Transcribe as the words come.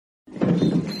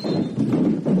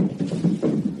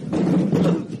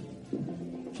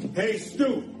Hey,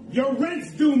 Stu, your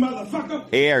rent's due, motherfucker.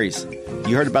 Hey, Aries,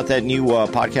 you heard about that new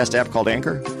podcast app called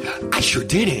Anchor? I sure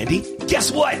did, Andy.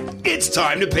 Guess what? It's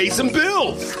time to pay some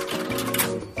bills.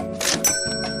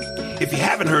 If you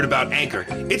haven't heard about Anchor,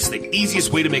 it's the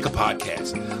easiest way to make a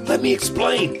podcast. Let me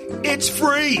explain. It's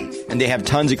free. And they have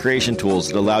tons of creation tools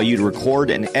that allow you to record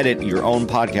and edit your own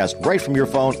podcast right from your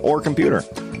phone or computer.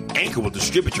 Anchor will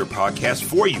distribute your podcast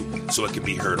for you so it can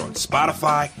be heard on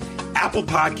Spotify, Apple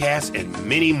Podcasts, and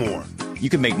many more. You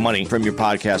can make money from your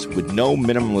podcast with no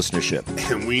minimum listenership.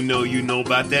 And we know you know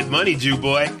about that money, Jew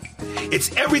boy.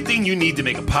 It's everything you need to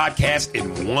make a podcast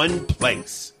in one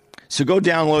place. So go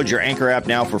download your Anchor app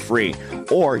now for free,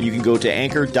 or you can go to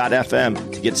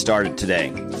anchor.fm to get started today.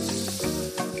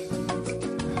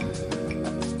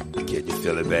 Can you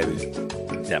feel it, baby?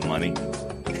 That money?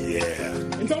 Yeah.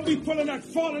 And don't be pulling that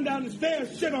falling down the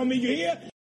stairs shit on me, you hear?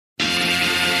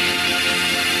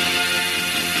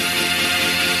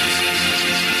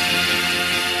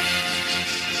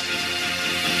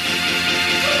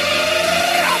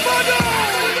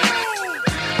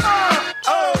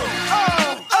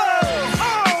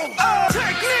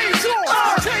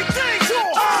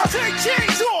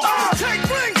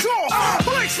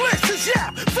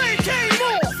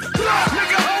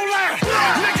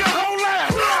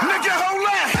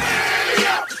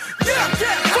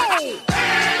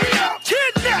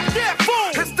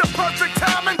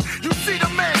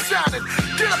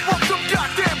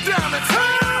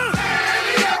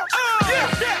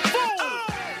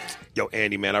 Yo,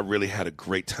 Andy, man, I really had a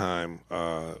great time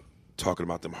talking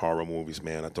about them horror movies,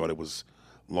 man. I thought it was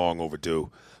long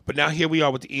overdue. But now here we are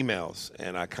with the emails,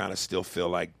 and I kind of still feel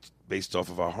like, based off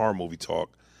of our horror movie talk,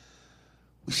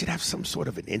 we should have some sort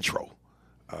of an intro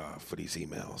for these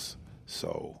emails.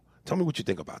 So tell me what you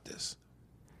think about this.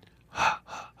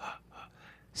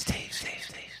 Steve. Steve.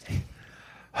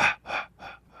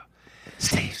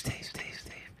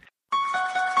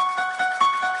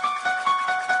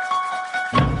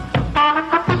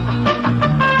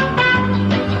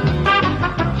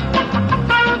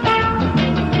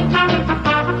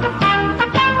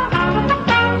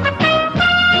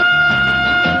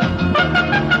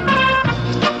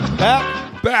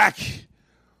 Back.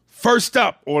 First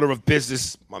up, order of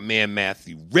business, my man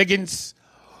Matthew Riggins.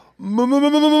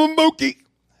 Mookie.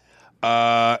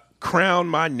 Crown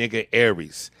my nigga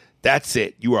Aries. That's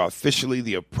it. You are officially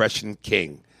the oppression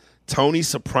king. Tony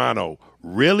Soprano.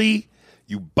 Really?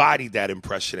 You bodied that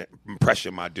impression,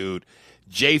 my dude.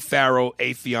 Jay Farrow,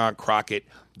 Affion Crockett.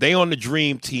 They on the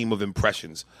dream team of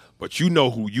impressions. But you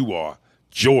know who you are.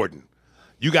 Jordan.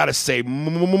 You got to say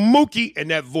Mookie in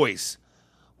that voice.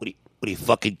 What are you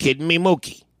fucking kidding me,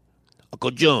 Mookie?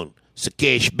 Uncle June, it's a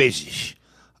cash business.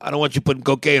 I don't want you putting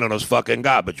cocaine on those fucking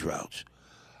garbage routes.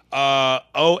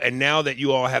 And now that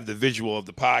you all have the visual of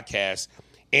the podcast,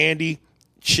 Andy,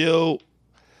 chill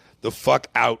the fuck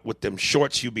out with them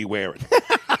shorts you be wearing.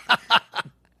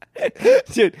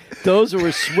 Dude, those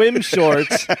were swim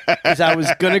shorts because I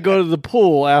was going to go to the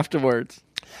pool afterwards.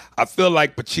 I feel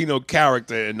like Pacino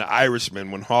character in The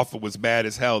Irishman when Hoffa was mad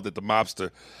as hell that the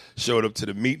mobster showed up to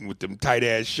the meeting with them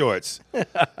tight-ass shorts.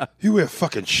 You wear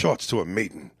fucking shorts to a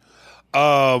meeting.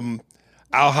 I'll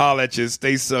holler at you.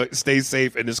 Stay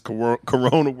safe in this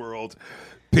corona world.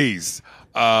 Peace.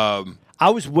 I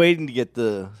was waiting to get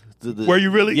the Were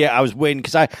you really? Yeah, I was waiting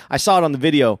because I saw it on the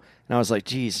video, and I was like,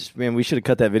 Jesus, man, we should have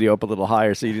cut that video up a little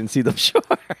higher so you didn't see them shorts.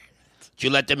 Did you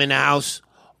let them in the house?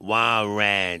 Wow,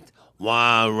 Rand.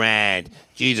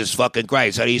 Jesus fucking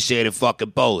Christ. How do you say it in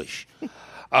fucking Polish?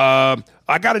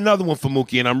 I got another one for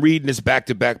Mookie, and I'm reading this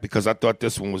back-to-back because I thought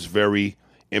this one was very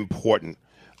important.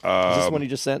 Is this one he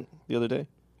just sent the other day?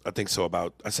 I think so.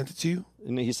 I sent it to you?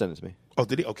 He sent it to me. Oh,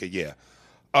 did he? Okay, yeah.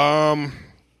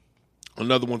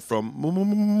 Another one from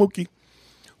Mookie.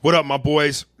 What up, my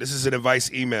boys? This is an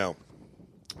advice email.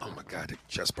 Oh, my God, it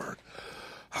just burned.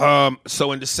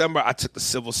 So in December, I took the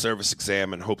civil service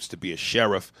exam in hopes to be a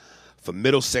sheriff for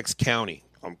Middlesex County.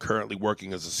 I'm currently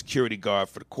working as a security guard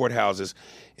for the courthouses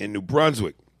in New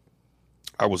Brunswick.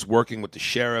 I was working with the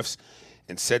sheriffs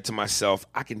and said to myself,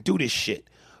 I can do this shit.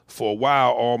 For a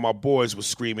while, all my boys were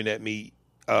screaming at me,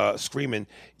 screaming,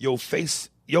 yo, face,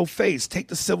 take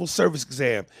the civil service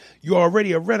exam. You're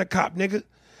already a rent-a-cop, nigga.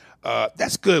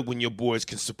 That's good when your boys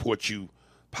can support you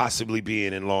possibly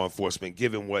being in law enforcement,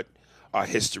 given what our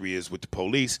history is with the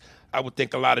police. I would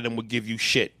think a lot of them would give you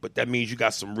shit, but that means you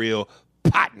got some real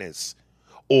partners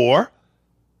or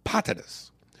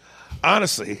partners.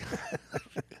 Honestly,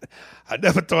 I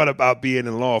never thought about being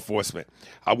in law enforcement.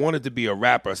 I wanted to be a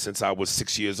rapper since I was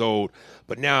 6 years old,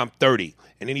 but now I'm 30,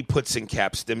 and then he puts in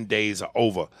caps, them days are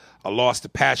over. I lost the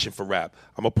passion for rap.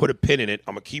 I'm going to put a pin in it.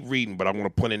 I'm going to keep reading, but I'm going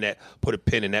to put a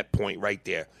pin in that point right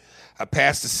there. I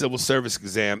passed the civil service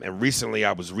exam, and recently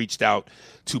I was reached out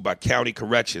to by county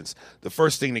corrections. The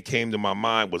first thing that came to my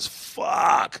mind was,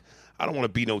 fuck, I don't want to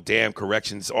be no damn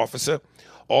corrections officer.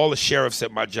 All the sheriffs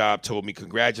at my job told me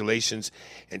congratulations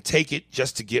and take it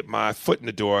just to get my foot in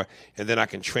the door, and then I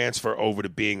can transfer over to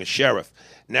being a sheriff.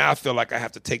 Now I feel like I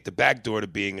have to take the back door to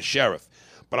being a sheriff.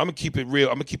 But I'm going to keep it real.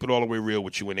 I'm going to keep it all the way real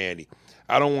with you and Andy.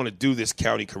 I don't want to do this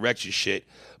county correction shit,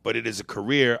 but it is a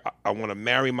career. I want to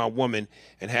marry my woman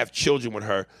and have children with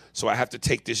her, so I have to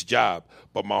take this job.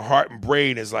 But my heart and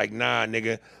brain is like, nah,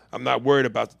 nigga, I'm not worried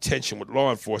about the tension with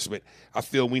law enforcement. I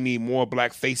feel we need more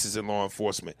black faces in law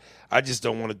enforcement. I just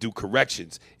don't want to do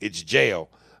corrections. It's jail.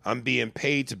 I'm being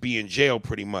paid to be in jail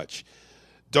pretty much.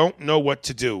 Don't know what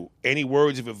to do. Any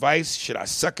words of advice? Should I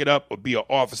suck it up or be an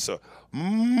officer?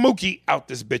 Mookie out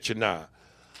this bitch or nah?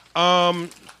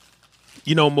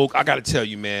 You know, Mook, I got to tell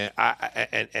you, man,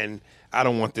 I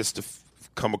don't want this to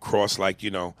come across like,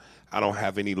 you know, I don't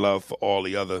have any love for all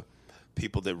the other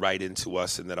people that write into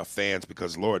us and that are fans,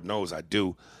 because Lord knows I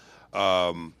do.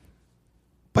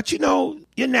 But, you know,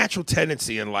 your natural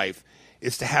tendency in life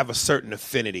is to have a certain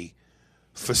affinity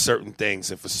for certain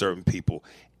things and for certain people.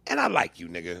 And I like you,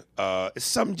 nigga. It's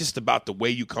something just about the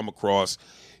way you come across.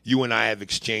 You and I have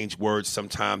exchanged words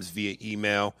sometimes via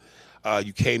email.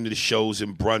 You came to the shows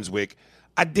in Brunswick.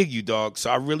 I dig you, dog. So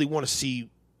I really want to see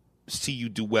you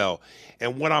do well.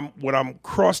 And what I'm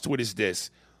crossed with is this.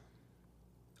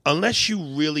 Unless you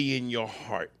really in your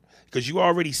heart, because you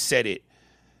already said it,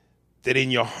 that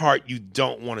in your heart you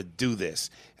don't want to do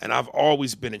this. And I've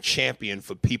always been a champion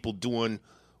for people doing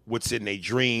what's in their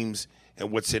dreams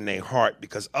and what's in their heart,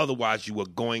 because otherwise you are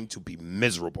going to be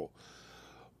miserable.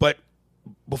 But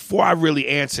before I really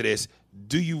answer this,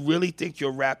 do you really think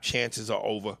your rap chances are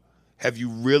over? Have you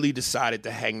really decided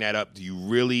to hang that up?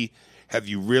 Have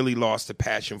you really lost the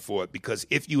passion for it? Because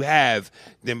if you have,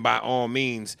 then by all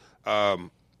means,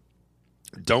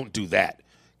 don't do that,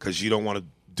 because you don't want to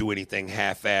do anything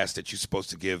half-assed that you're supposed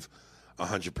to give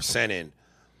 100% in.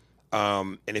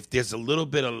 And if there's a little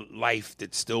bit of life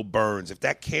that still burns, if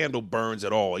that candle burns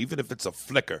at all, even if it's a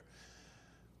flicker,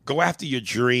 go after your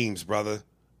dreams, brother.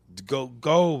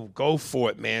 Go for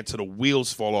it, man, till the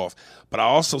wheels fall off. But I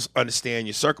also understand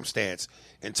your circumstance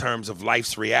in terms of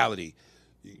life's reality.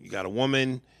 You got a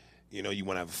woman, you know, you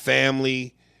want to have a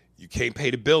family, you can't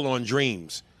pay the bill on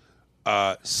dreams.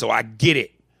 So I get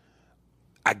it.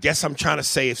 I guess I'm trying to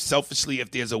say,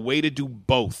 if there's a way to do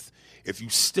both, if you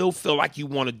still feel like you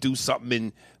want to do something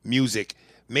in music,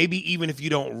 maybe even if you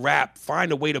don't rap,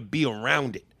 find a way to be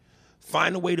around it.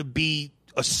 Find a way to be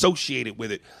associated with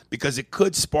it, because it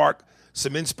could spark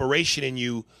some inspiration in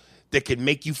you that can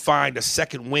make you find a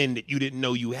second wind that you didn't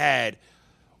know you had,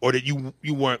 or that you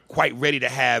weren't quite ready to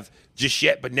have just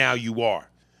yet, but now you are.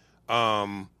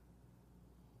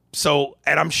 So,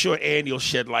 and I'm sure Andy will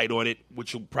shed light on it,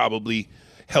 which will probably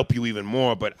help you even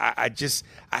more. But I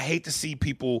hate to see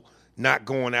people not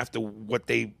going after what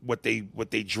they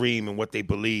dream and what they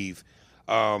believe.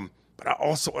 But I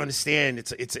also understand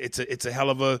it's a hell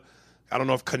of a, I don't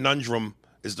know if conundrum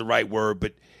is the right word,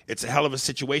 but it's a hell of a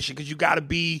situation, because you got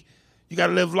to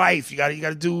live life. You got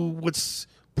to do what's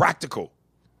practical.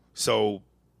 So,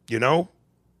 you know.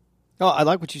 No, I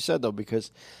like what you said though,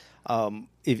 because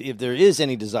if there is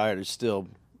any desire to still,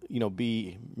 you know,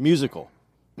 be musical,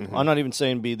 I'm not even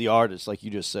saying be the artist like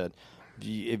you just said.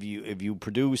 If you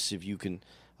produce, if you can,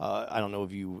 I don't know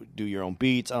if you do your own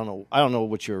beats. I don't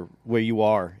know where you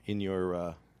are in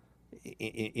your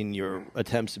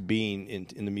attempts of being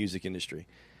in the music industry.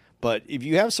 But if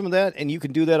you have some of that and you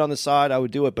can do that on the side, I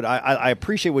would do it. But I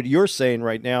appreciate what you're saying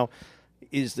right now,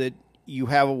 is that you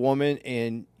have a woman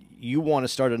and you want to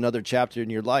start another chapter in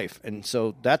your life, and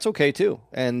so that's okay too,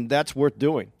 and that's worth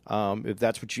doing. If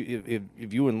that's what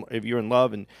if you're in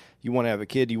love and you want to have a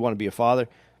kid, you want to be a father,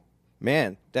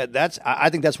 man, I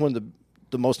think that's one of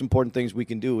the most important things we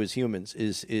can do as humans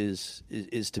is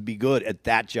to be good at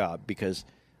that job, because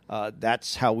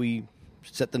that's how we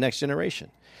set the next generation.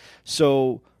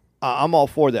 So I'm all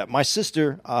for that. My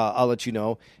sister, I'll let you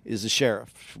know, is a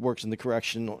sheriff. She works in the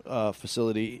correctional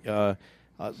facility.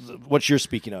 What you're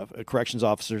speaking of, corrections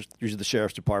officers, usually the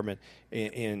sheriff's department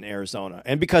in Arizona.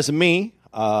 And because of me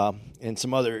and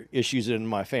some other issues in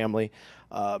my family,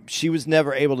 she was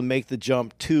never able to make the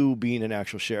jump to being an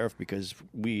actual sheriff, because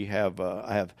I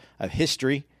have a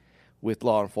history with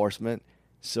law enforcement.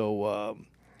 So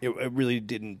it really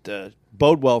didn't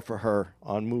bode well for her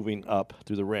on moving up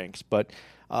through the ranks. But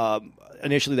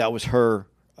initially, that was her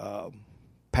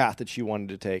path that she wanted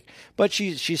to take. But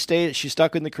she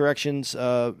stuck in the corrections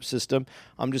system.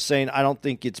 I'm just saying, I don't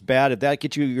think it's bad if that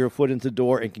gets you your foot into the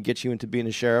door and can get you into being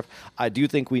a sheriff. I do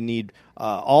think we need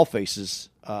all faces,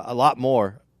 a lot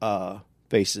more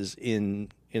faces in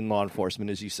law enforcement,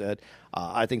 as you said.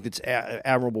 I think that's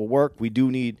admirable work. We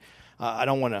do need. I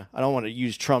don't want to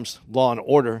use Trump's law and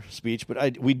order speech,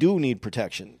 but we do need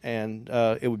protection, and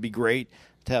it would be great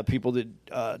to have people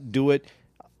that do it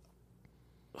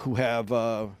who have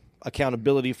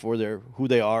accountability for who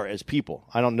they are as people.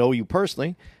 I don't know you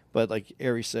personally, but like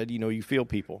Ari said, you feel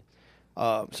people.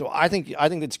 So I think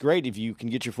it's great if you can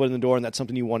get your foot in the door and that's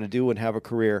something you want to do and have a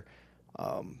career.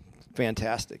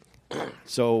 Fantastic.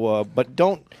 So, but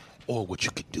don't. Or what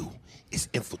you could do is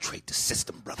infiltrate the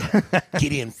system, brother.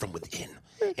 Get in from within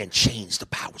and change the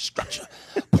power structure.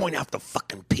 Point out the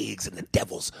fucking pigs and the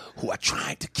devils who are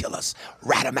trying to kill us.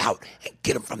 Rat them out and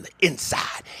get them from the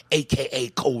inside, a.k.a.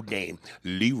 codename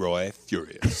Leroy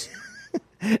Furious.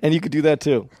 And you could do that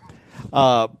too.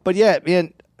 But yeah,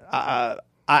 man, I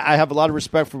have a lot of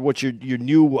respect for what your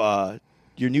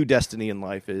new destiny in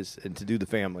life is, and to do the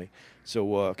family.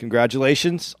 So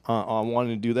congratulations on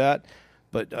wanting to do that.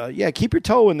 But yeah, keep your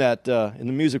toe in that in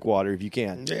the music water if you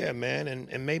can. Yeah, man,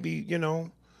 and maybe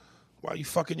while you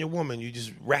fucking your woman, you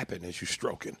just rapping as you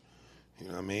stroking. You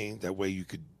know what I mean? That way you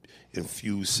could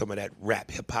infuse some of that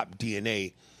rap hip hop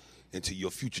DNA into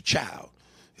your future child.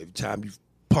 Every time you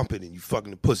pumping and you fucking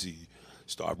the pussy, you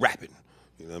start rapping.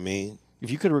 You know what I mean?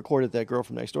 If you could have recorded that girl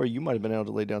from next door, you might have been able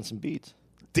to lay down some beats.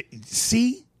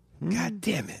 See? God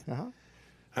damn it. Uh-huh.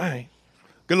 All right.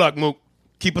 Good luck, Mook.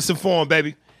 Keep us informed,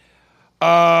 baby.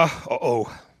 Is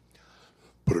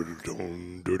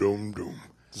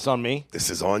this on me? This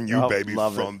is on you, baby,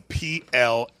 from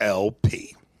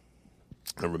PLLP.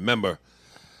 And remember,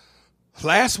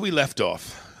 last we left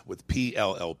off with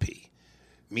PLLP,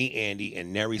 me, Andy,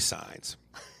 and Neri Signs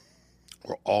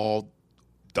were all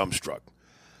dumbstruck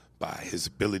by his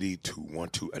ability to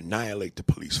want to annihilate the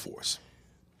police force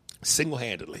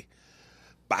single-handedly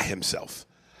by himself.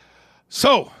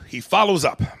 So he follows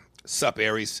up. Sup,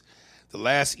 Aries? The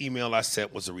last email I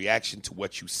sent was a reaction to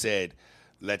what you said,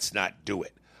 let's not do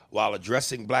it. While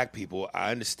addressing black people,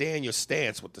 I understand your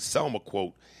stance with the Selma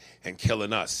quote and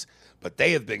killing us, but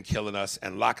they have been killing us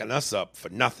and locking us up for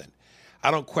nothing.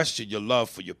 I don't question your love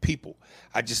for your people.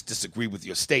 I just disagree with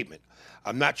your statement.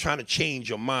 I'm not trying to change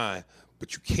your mind,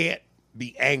 but you can't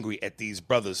be angry at these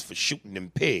brothers for shooting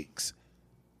them pigs.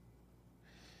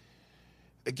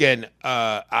 Again,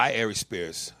 I, Ari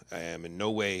Spears, I am in no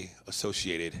way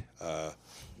associated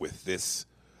with this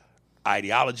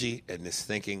ideology and this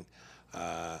thinking.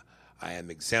 I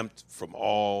am exempt from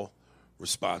all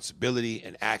responsibility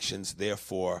and actions,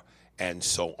 therefore, and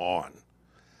so on.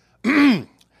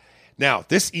 Now,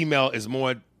 this email is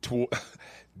more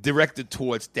directed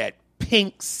towards that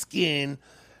pink skin,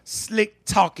 slick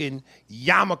talking,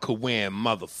 yarmulke wearing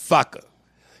motherfucker.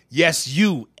 Yes,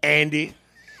 you, Andy.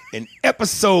 In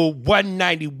episode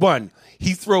 191,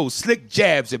 he throws slick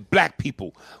jabs at black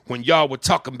people when y'all were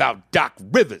talking about Doc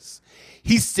Rivers.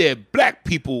 He said black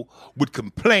people would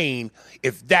complain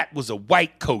if that was a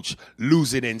white coach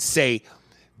losing and say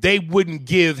they wouldn't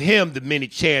give him the many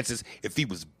chances if he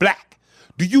was black.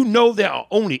 Do you know there are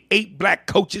only 8 black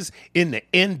coaches in the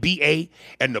NBA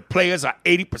and the players are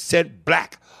 80%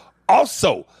 black?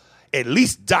 Also, at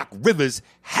least Doc Rivers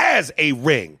has a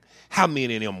ring. How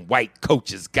many of them white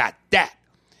coaches got that?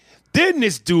 Then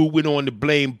this dude went on to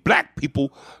blame black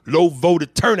people low voter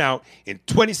turnout in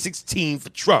 2016 for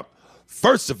Trump.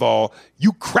 First of all,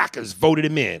 you crackers voted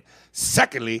him in.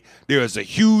 Secondly, there is a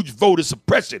huge voter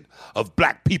suppression of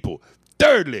black people.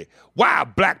 Thirdly, why are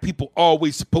black people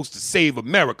always supposed to save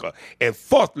America? And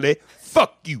fourthly,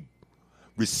 fuck you.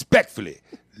 Respectfully,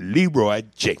 Leroy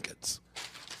Jenkins.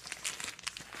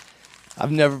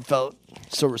 I've never felt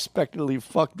so respectfully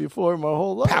fucked before in my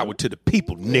whole life. Power to the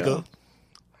people, nigga.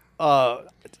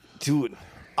 Dude,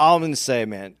 all I'm going to say,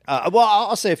 man. Well,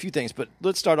 I'll say a few things, but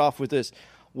let's start off with this.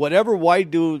 Whatever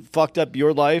white dude fucked up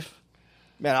your life,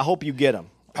 man, I hope you get him.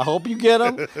 I hope you get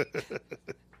him.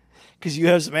 Because you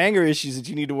have some anger issues that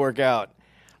you need to work out.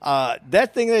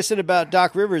 That thing they said about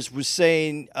Doc Rivers was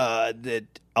saying that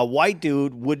a white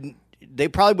dude wouldn't, they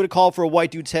probably would have called for a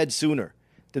white dude's head sooner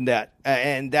than that.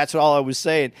 And that's all I was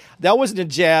saying. That wasn't a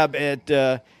jab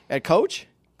at Coach.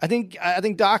 I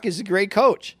think Doc is a great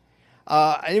coach.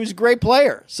 And he was a great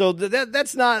player. So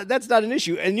that's not an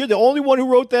issue. And you're the only one who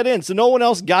wrote that in. So no one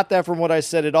else got that from what I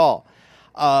said at all.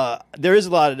 There is a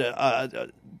lot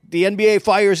of the NBA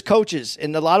fires coaches,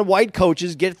 and a lot of white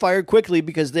coaches get fired quickly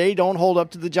because they don't hold up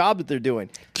to the job that they're doing.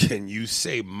 Can you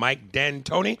say Mike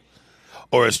D'Antoni?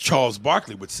 Or as Charles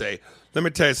Barkley would say, let me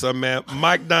tell you something, man.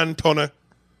 Mike D'Antoni.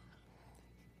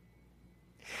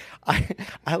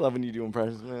 I love when you do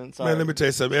impressions, man. Sorry. Man, let me tell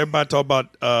you something. Everybody talk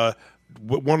about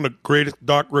one of the greatest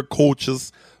doctor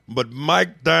coaches, but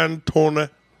Mike D'Antoni.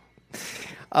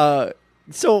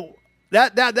 So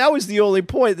that was the only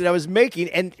point that I was making,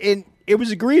 and it was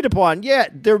agreed upon. Yeah,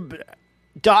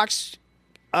 Doc's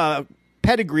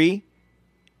pedigree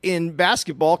in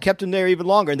basketball kept him there even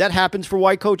longer, and that happens for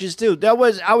white coaches too. I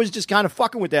was just kind of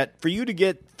fucking with that. For you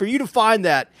to find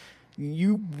that,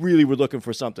 you really were looking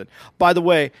for something. By the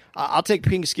way, I'll take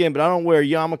pink skin, but I don't wear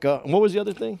yarmulke. And what was the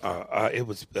other thing? It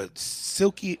was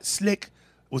silky slick.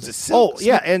 Was it silk? Oh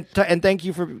yeah, and thank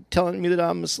you for telling me that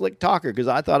I'm a slick talker, because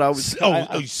I thought I was.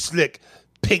 You slick,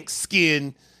 pink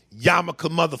skin, yarmulke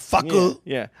motherfucker.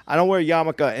 Yeah, I don't wear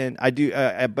yarmulke, and I do,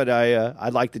 but I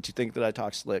like that you think that I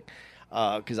talk slick,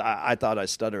 because I thought I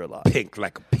stutter a lot. Pink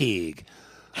like a pig.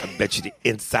 I bet you the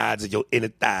insides of your inner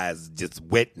thighs just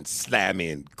wet and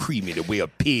slimy and creamy the way a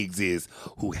pig's is,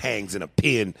 who hangs in a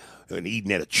pen and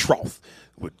eating at a trough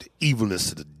with the evilness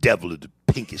of the devil of the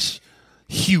pinkish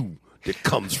hue that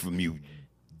comes from you,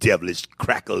 devilish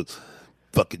cracker,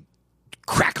 fucking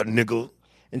cracker nigga.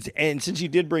 And since you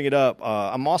did bring it up,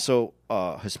 I'm also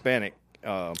Hispanic.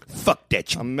 Fuck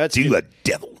that, I'm Mexican. You a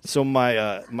devil. So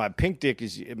my pink dick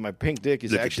is Look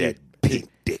actually at that pink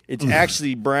dick. It's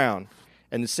actually brown.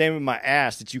 And the same with my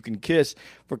ass that you can kiss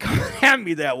for coming at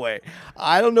me that way.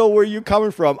 I don't know where you're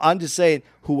coming from. I'm just saying,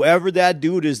 whoever that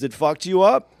dude is that fucked you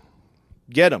up,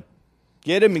 get him.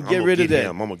 Get him and get rid of that.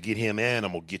 I'm going to get him and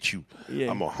I'm going to get you. Yeah.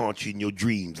 I'm going to haunt you in your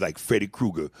dreams like Freddy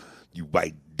Krueger, you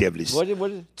white devilish,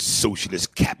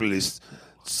 socialist, capitalist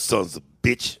sons of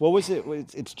bitch. What was it?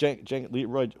 It's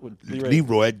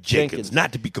Leroy Jenkins.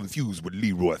 Not to be confused with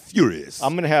Leroy Furious.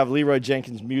 I'm going to have Leroy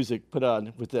Jenkins music put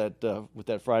on with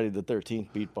that Friday the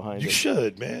 13th beat behind it. You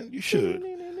should, man. You should.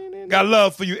 Got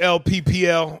love for you,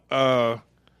 LPPL.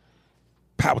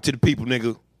 Power to the people,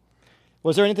 nigga.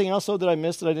 Was there anything else, though, that I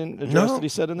missed that I didn't address that he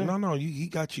said in there? No. He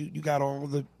got you. You got all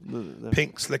the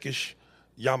pink, slickish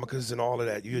yarmulkes and all of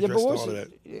that. You addressed all of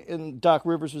that. And Doc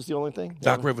Rivers was the only thing?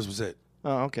 Doc Rivers was it.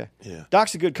 Oh, okay. Yeah.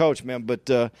 Doc's a good coach, man, but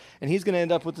and he's going to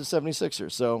end up with the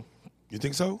 76ers, so. You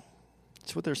think so?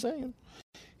 That's what they're saying.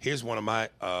 Here's one of my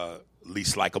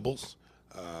least likables.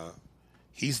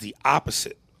 He's the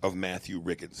opposite of Matthew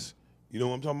Riggins. You know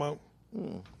what I'm talking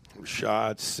about?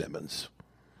 Rashad Simmons.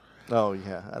 Oh,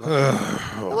 yeah. I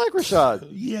like Rashad.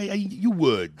 Yeah, you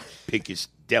would, pinkish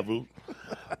devil.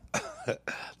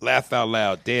 Laugh out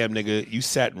loud. Damn, nigga, you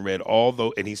sat and read all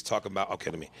those, and he's talking about,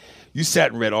 you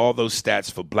sat and read all those stats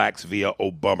for blacks via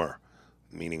Obama,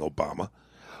 meaning Obama.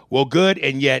 Well, good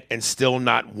and yet and still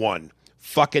not one.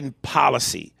 Fucking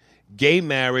policy. Gay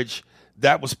marriage,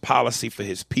 that was policy for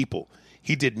his people.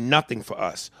 He did nothing for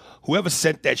us. Whoever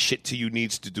sent that shit to you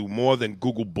needs to do more than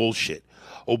Google bullshit.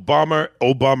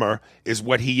 Obama is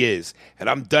what he is, and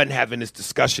I'm done having this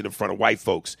discussion in front of white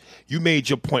folks. You made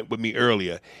your point with me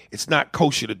earlier. It's not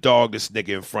kosher to dog this nigga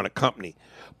in front of company.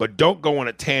 But don't go on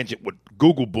a tangent with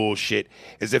Google bullshit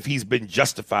as if he's been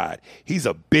justified. He's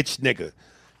a bitch nigga.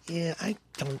 Yeah, I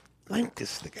don't like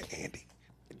this nigga, Andy.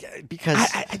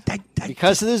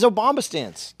 Because of his Obama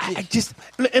stance.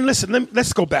 Listen,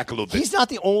 let's go back a little bit. He's not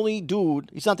the only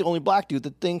dude. He's not the only black dude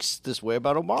that thinks this way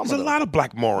about Obama. There's a lot of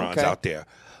black morons out there.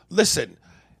 Listen,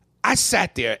 I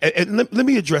sat there, and let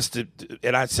me address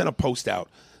and I sent a post out.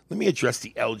 Let me address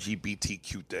the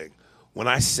LGBTQ thing. When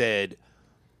I said,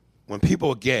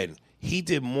 he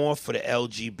did more for the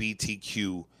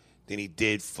LGBTQ than he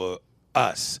did for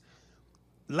us.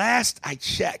 Last I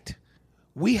checked,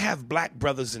 we have black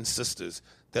brothers and sisters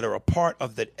that are a part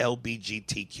of the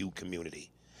LGBTQ community.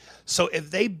 So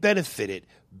if they benefited,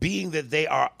 being that they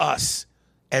are us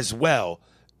as well,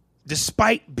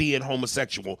 despite being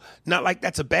homosexual, not like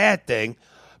that's a bad thing,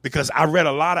 because I read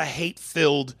a lot of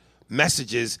hate-filled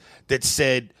messages that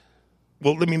said,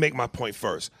 well, let me make my point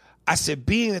first. I said,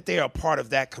 being that they are a part of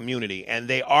that community and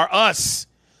they are us,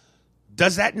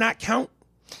 does that not count?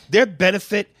 Their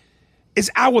benefit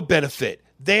is our benefit.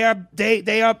 They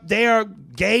are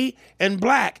gay and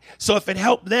black. So if it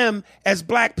helped them as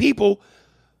black people,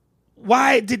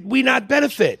 why did we not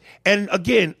benefit? And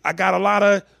again, I got a lot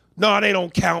of, no, they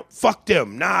don't count. Fuck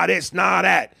them. Nah, this, nah,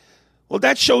 that. Well,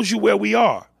 that shows you where we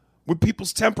are with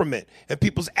people's temperament and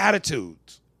people's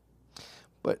attitudes.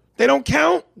 But they don't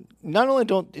count. Not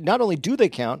only do they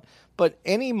count, but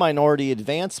any minority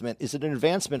advancement is an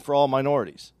advancement for all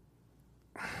minorities.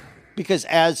 Because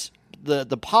as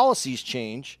the policies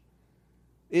change,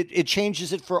 It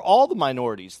changes it for all the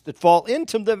minorities that fall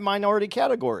into the minority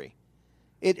category.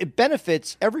 It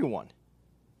benefits everyone.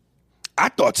 I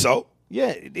thought so.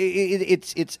 Yeah,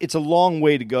 it's a long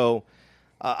way to go.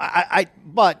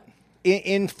 But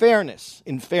in fairness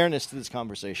to this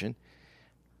conversation,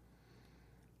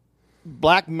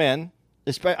 black men,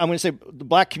 I'm going to say the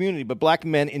black community, but black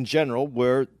men in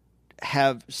general,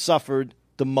 have suffered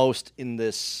the most in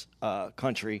this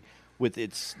country with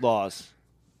its laws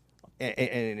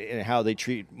and how they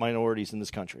treat minorities in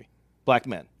this country. Black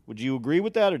men. Would you agree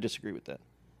with that or disagree with that?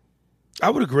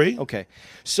 I would agree. Okay.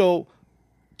 So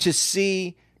to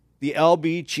see the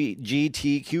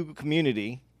LGBTQ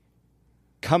community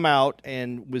come out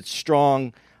and with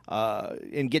strong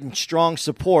and getting strong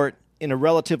support in a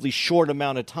relatively short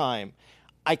amount of time,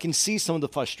 I can see some of the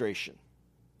frustration.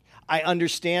 I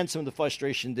understand some of the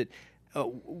frustration that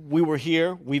we were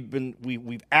here,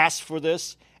 we've asked for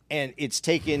this, and it's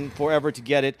taken forever to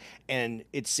get it. And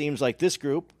it seems like this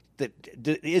group that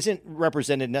isn't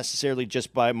represented necessarily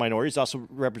just by minorities, also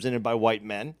represented by white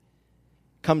men,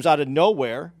 comes out of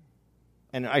nowhere.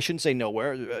 And I shouldn't say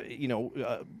nowhere.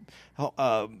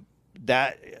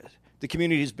 That the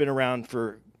community has been around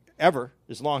forever,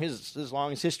 as long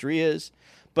as history is,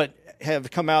 but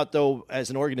have come out though as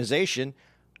an organization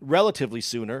relatively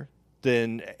sooner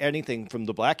than anything from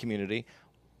the black community.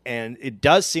 And it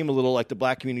does seem a little like the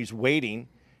black community is waiting,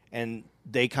 and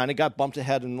they kind of got bumped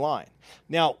ahead in line.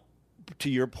 Now, to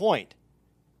your point,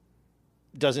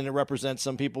 doesn't it represent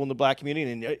some people in the black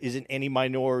community? And isn't any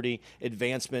minority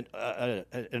advancement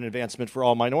an advancement for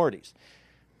all minorities?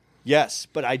 Yes,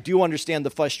 but I do understand the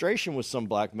frustration with some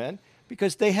black men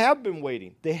because they have been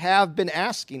waiting. They have been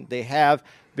asking. They have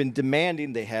been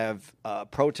demanding. They have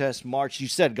protest, march. You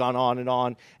said gone on and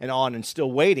on and on and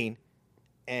still waiting.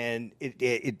 And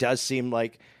it does seem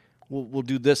like we'll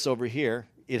do this over here.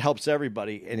 It helps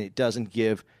everybody, and it doesn't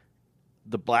give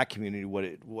the black community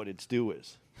what its due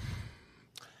is.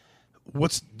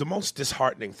 What's the most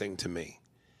disheartening thing to me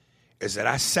is that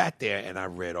I sat there and I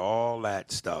read all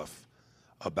that stuff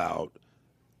about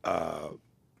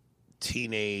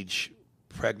teenage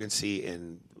pregnancy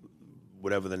and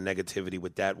whatever the negativity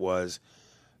with that was,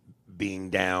 being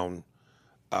down,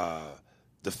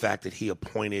 the fact that he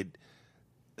appointed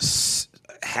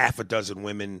half a dozen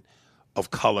women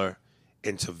of color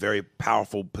into very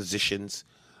powerful positions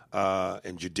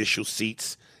and judicial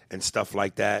seats and stuff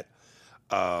like that.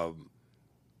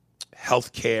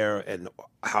 Healthcare and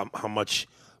how much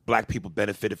black people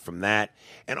benefited from that,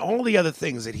 and all the other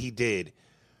things that he did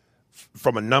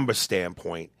from a number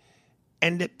standpoint.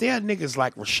 And that there are niggas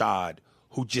like Rashad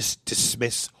who just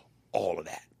dismiss all of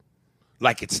that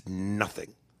like it's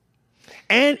nothing.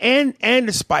 And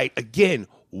despite, again,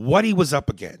 what he was up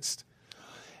against,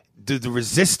 the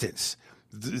resistance,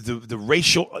 the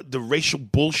racial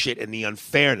bullshit and the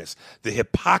unfairness, the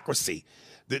hypocrisy,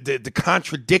 the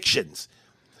contradictions,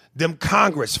 them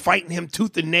Congress fighting him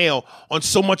tooth and nail on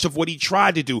so much of what he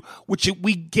tried to do, which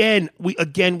we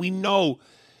know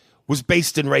was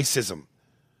based in racism.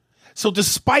 So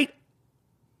despite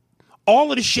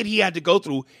all of the shit he had to go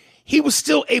through, he was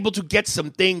still able to get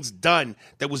some things done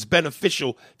that was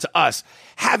beneficial to us,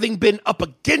 having been up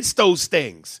against those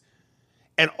things.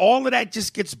 And all of that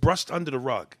just gets brushed under the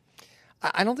rug.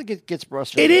 I don't think it gets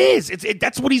brushed under the rug. It is.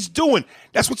 That's what he's doing.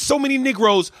 That's what so many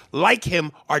Negroes like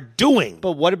him are doing.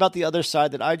 But what about the other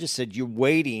side that I just said? You're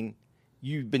waiting.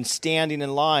 You've been standing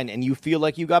in line, and you feel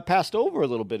like you got passed over a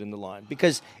little bit in the line.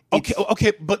 Because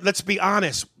okay, but let's be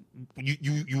honest.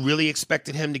 You really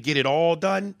expected him to get it all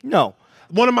done? No.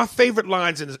 One of my favorite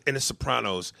lines in The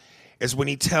Sopranos is when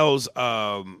he tells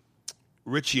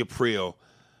Richie Aprile,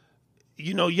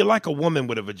 you know, you're like a woman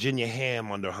with a Virginia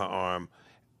ham under her arm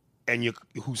and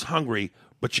who's hungry,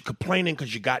 but you're complaining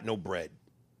because you got no bread.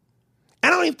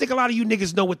 And I don't even think a lot of you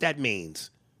niggas know what that means.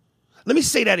 Let me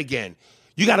say that again.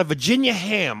 You got a Virginia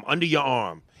ham under your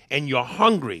arm and you're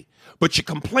hungry, but your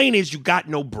complaint is you got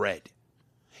no bread.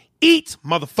 Eat,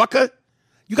 motherfucker.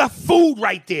 You got food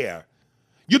right there.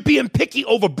 You're being picky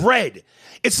over bread.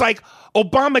 It's like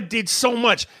Obama did so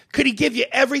much. Could he give you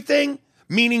everything,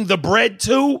 meaning the bread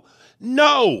too?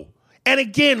 No. And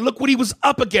again, look what he was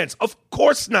up against. Of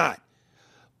course not.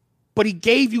 But he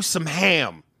gave you some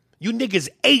ham. You niggas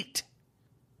ate.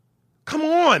 Come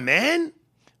on, man.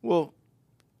 Well,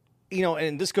 you know,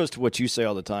 and this goes to what you say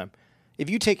all the time. If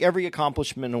you take every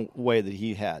accomplishment away that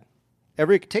he had,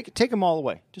 take them all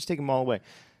away. Just take them all away.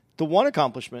 The one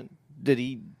accomplishment that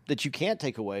you can't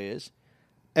take away is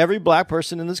every black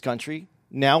person in this country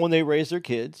now, when they raise their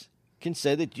kids, can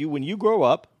say that when you grow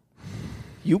up,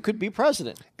 you could be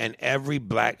president. And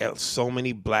so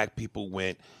many black people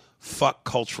went fuck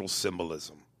cultural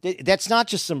symbolism. That's not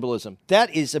just symbolism.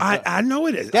 That is I know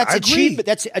it is. That's I agree. achievement.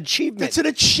 That's achievement. It's an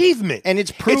achievement. And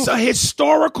it's proof. It's a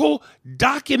historical,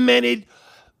 documented,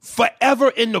 forever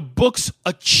in the books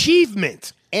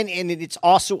achievement. And it's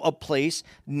also a place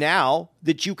now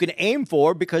that you can aim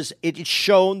for because it's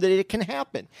shown that it can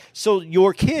happen. So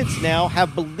your kids now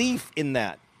have belief in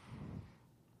that.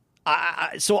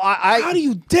 How do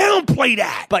you downplay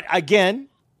that? But again,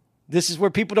 this is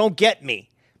where people don't get me.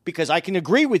 Because I can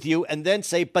agree with you and then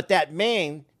say, but that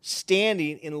man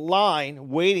standing in line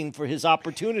waiting for his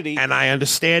opportunity. And I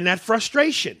understand that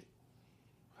frustration.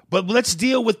 But let's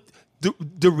deal with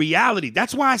the reality.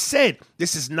 That's why I said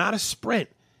this is not a sprint.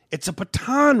 It's a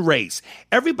baton race.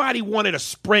 Everybody wanted a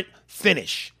sprint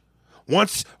finish.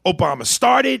 Once Obama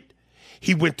started,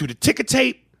 he went through the ticker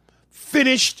tape,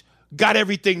 finished, got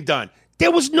everything done.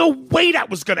 There was no way that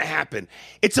was going to happen.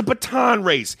 It's a baton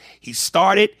race. He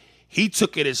started. He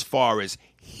took it as far as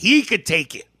he could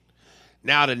take it.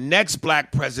 Now the next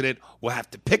black president will have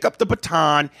to pick up the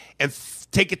baton and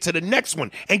take it to the next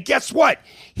one. And guess what?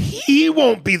 He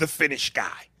won't be the finished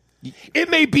guy. It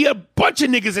may be a bunch of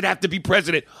niggas that have to be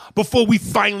president before we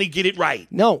finally get it right.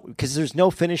 No, because there's no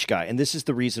finished guy. And this is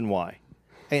the reason why.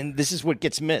 And this is what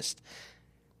gets missed.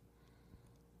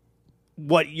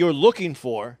 What you're looking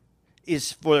for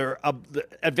is for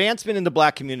advancement in the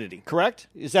black community, correct?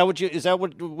 Is that what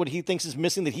he thinks is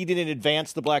missing? That he didn't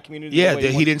advance the black community? Yeah,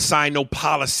 that he didn't sign no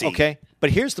policy. Okay, but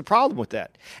here's the problem with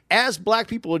that: as black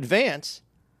people advance,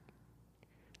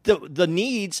 the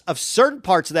needs of certain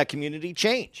parts of that community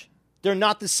change. They're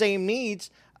not the same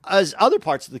needs as other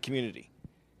parts of the community.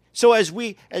 So as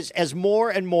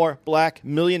more and more black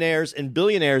millionaires and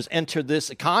billionaires enter this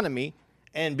economy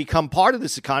and become part of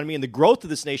this economy and the growth of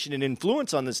this nation and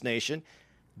influence on this nation,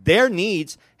 their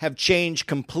needs have changed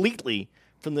completely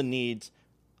from the needs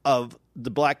of the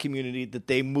black community that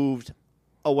they moved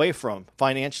away from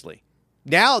financially.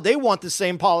 Now they want the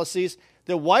same policies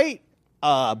that white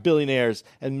billionaires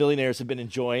and millionaires have been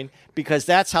enjoying because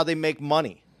that's how they make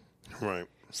money. Right.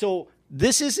 So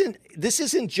this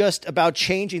isn't just about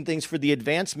changing things for the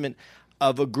advancement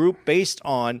of a group based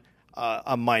on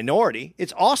a minority.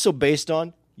 It's also based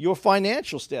on your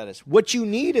financial status, what you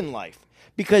need in life.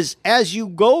 Because as you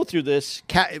go through this,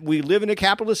 we live in a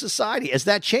capitalist society. As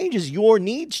that changes, your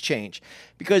needs change.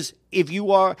 Because if you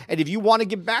want to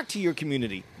give back to your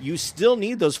community, you still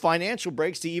need those financial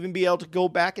breaks to even be able to go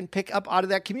back and pick up out of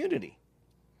that community.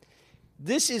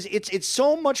 It's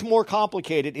so much more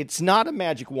complicated. It's not a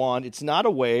magic wand. It's not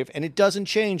a wave, and it doesn't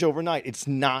change overnight. It's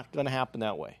not going to happen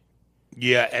that way.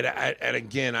 Yeah, and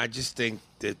again, I just think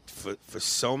that for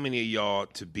so many of y'all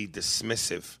to be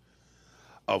dismissive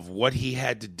of what he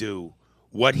had to do,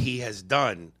 what he has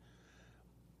done,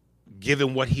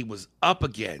 given what he was up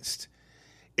against,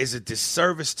 is a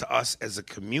disservice to us as a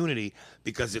community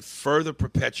because it further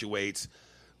perpetuates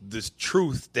this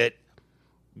truth that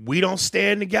we don't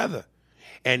stand together.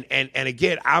 And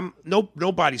again,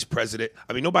 nobody's president.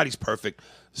 I mean, nobody's perfect.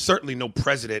 Certainly no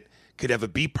president could ever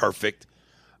be perfect.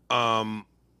 But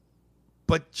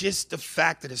just the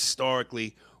fact that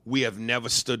historically we have never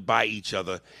stood by each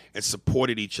other and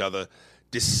supported each other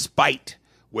despite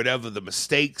whatever the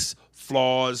mistakes,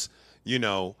 flaws,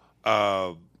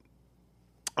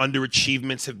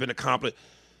 underachievements have been accomplished.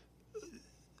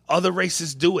 Other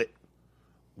races do it.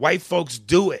 White folks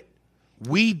do it.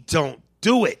 We don't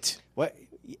do it. Well,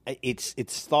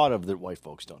 it's thought of that white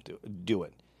folks don't do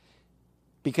it.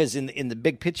 Because in the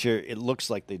big picture, it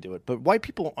looks like they do it. But white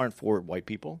people aren't for white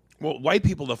people. Well, white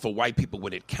people are for white people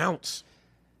when it counts.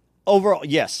 Overall,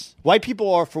 yes. White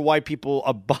people are for white people.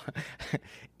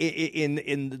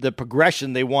 In the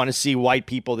progression, they want to see white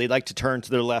people. They like to turn to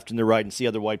their left and their right and see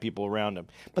other white people around them.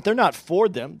 But they're not for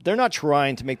them. They're not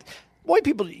trying to make... White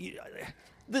people...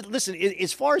 Listen,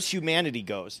 as far as humanity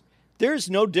goes, there's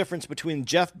no difference between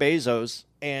Jeff Bezos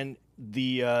and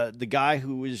the guy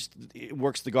who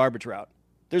works the garbage route.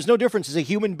 There's no difference as a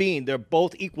human being. They're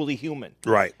both equally human.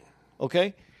 Right.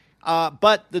 Okay?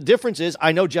 But the difference is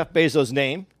I know Jeff Bezos'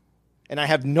 name, and I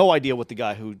have no idea what the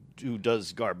guy who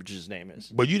does garbage's name is.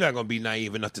 But you're not going to be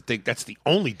naive enough to think that's the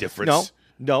only difference.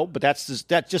 No, but that's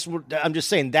just what I'm just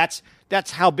saying. That's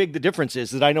how big the difference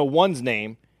is, that I know one's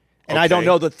name, and I don't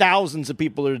know the thousands of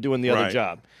people that are doing the other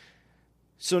job.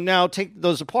 So now take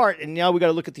those apart, and now we got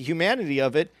to look at the humanity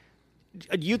of it.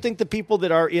 Do you think the people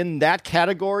that are in that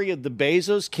category of the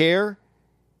Bezos care?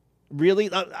 Really?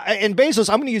 And Bezos,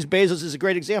 I'm going to use Bezos as a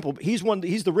great example. He's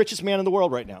the richest man in the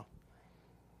world right now.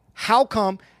 How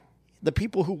come the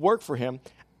people who work for him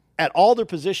at all their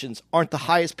positions aren't the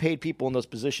highest paid people in those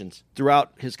positions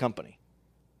throughout his company?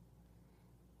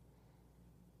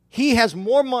 He has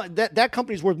more money. That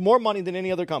company's worth more money than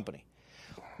any other company.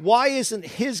 Why isn't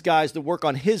his guys that work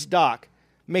on his dock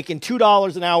making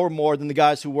 $2 an hour more than the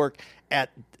guys who work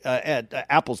at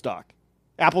Apple's dock?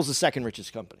 Apple's the second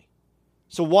richest company.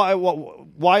 So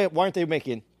why aren't they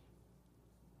making?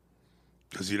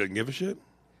 Because he doesn't give a shit?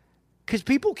 Because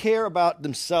people care about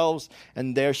themselves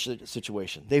and their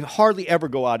situation. They hardly ever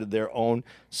go out of their own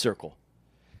circle.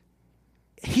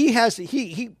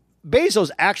 Bezos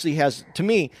actually has, to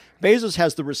me, Bezos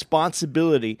has the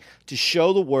responsibility to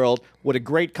show the world what a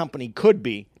great company could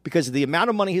be because of the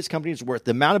amount of money his company is worth,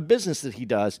 the amount of business that he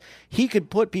does. He could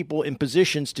put people in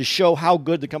positions to show how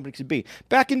good the company could be.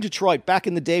 Back in Detroit, back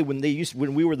in the day when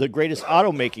we were the greatest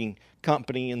automaking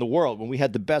company in the world, when we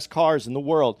had the best cars in the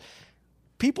world,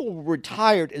 people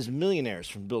retired as millionaires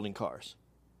from building cars.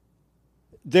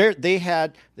 They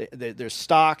had their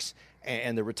stocks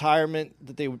and the retirement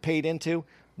that they were paid into.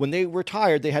 When they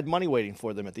retired, they had money waiting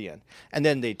for them at the end. And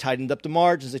then they tightened up the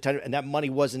margins, and that money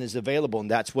wasn't as available, and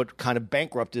that's what kind of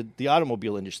bankrupted the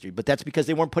automobile industry. But that's because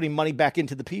they weren't putting money back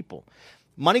into the people.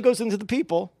 Money goes into the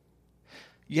people.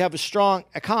 You have a strong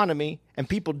economy, and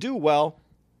people do well.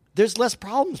 There's less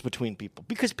problems between people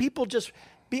because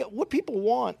what people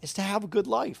want is to have a good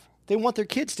life. They want their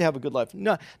kids to have a good life.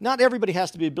 No, not everybody has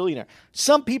to be a billionaire.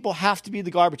 Some people have to be the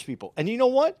garbage people. And you know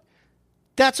what?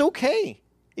 That's okay.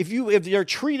 If you're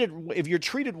treated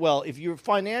well, if you're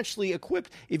financially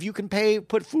equipped, if you can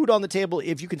put food on the table,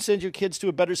 if you can send your kids to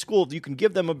a better school, if you can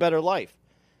give them a better life,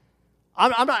 I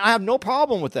have no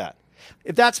problem with that.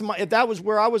 If that was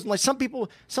where I was, like some people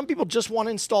just want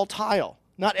to install tile.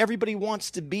 Not everybody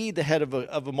wants to be the head of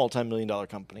a multi-million-dollar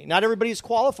company. Not everybody is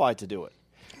qualified to do it.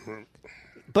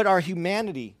 But our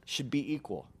humanity should be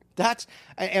equal.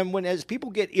 As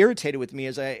people get irritated with me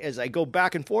as I go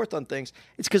back and forth on things,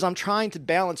 it's because I'm trying to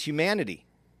balance humanity,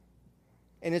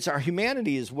 and it's our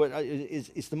humanity is what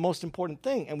is the most important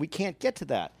thing, and we can't get to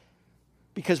that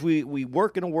because we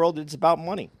work in a world that's about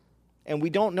money, and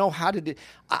we don't know how to do.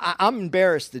 I'm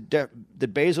embarrassed that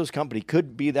Bezos' company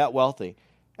could be that wealthy,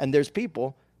 and there's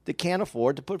people that can't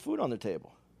afford to put food on their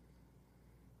table.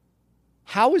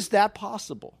 How is that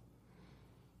possible?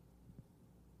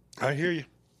 I hear you.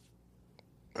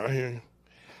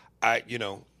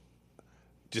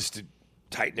 Just to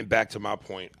tighten it back to my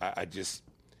point, I just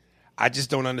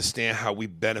don't understand how we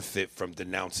benefit from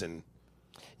denouncing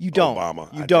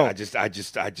Obama. You don't. I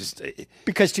just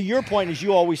because to your point, as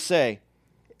you always say,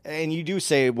 and you do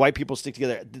say white people stick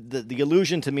together. The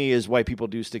illusion to me is white people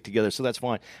do stick together, so that's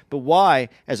fine. But why,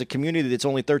 as a community that's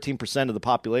only 13% of the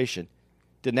population,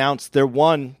 denounce their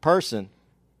one person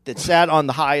that sat on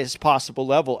the highest possible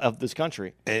level of this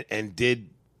country and did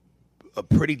a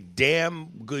pretty damn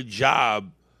good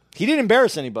job. He didn't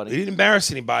embarrass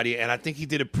anybody. And I think he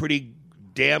did a pretty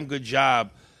damn good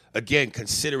job, again,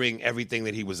 considering everything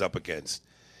that he was up against.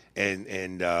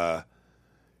 And to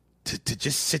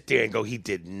just sit there and go, he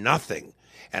did nothing.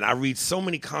 And I read so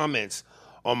many comments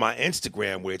on my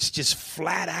Instagram where it's just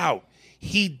flat out,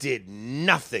 he did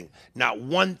nothing. Not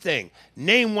one thing.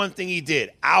 Name one thing he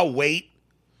did. I'll wait.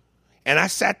 And I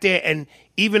sat there, and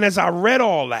even as I read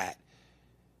all that,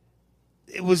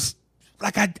 it was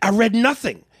like I read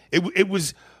nothing. It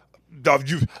was like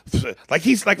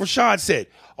Rashad said,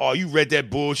 oh, you read that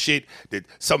bullshit, that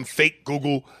some fake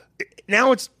Google.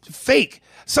 Now it's fake.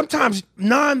 Sometimes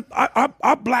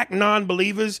our black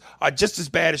non-believers are just as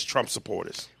bad as Trump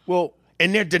supporters. Well,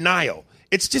 and their denial.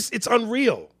 It's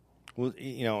unreal. Well,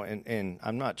 and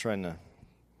I'm not trying to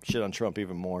shit on Trump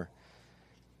even more.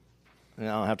 And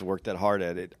I don't have to work that hard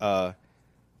at it.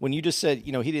 When you just said,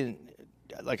 he didn't,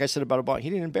 like I said about Obama, he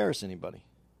didn't embarrass anybody.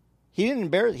 He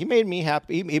made me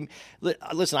happy.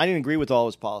 Listen, I didn't agree with all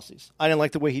his policies. I didn't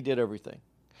like the way he did everything.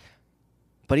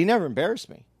 But he never embarrassed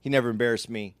me. He never embarrassed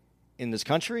me in this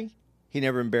country. He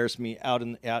never embarrassed me out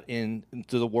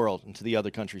into the world, into the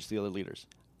other countries, the other leaders.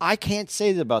 I can't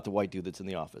say that about the white dude that's in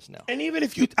the office now. And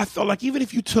I felt like even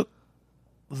if you took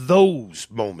those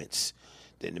moments,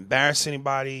 didn't embarrass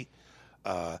anybody,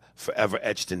 forever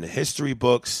etched in the history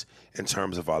books in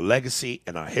terms of our legacy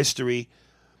and our history.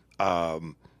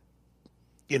 The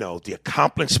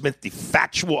accomplishments, the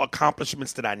factual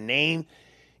accomplishments that I named,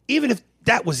 even if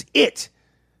that was it,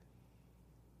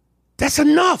 that's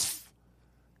enough.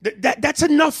 That's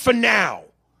enough for now.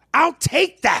 I'll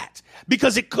take that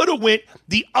because it could have went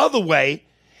the other way,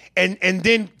 and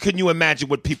then can you imagine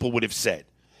what people would have said?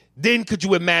 Then could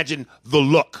you imagine the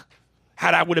look, how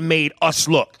that would have made us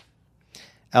look?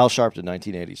 Al Sharpton,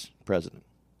 1980s president.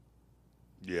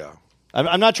 Yeah.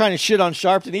 I'm not trying to shit on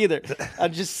Sharpton either.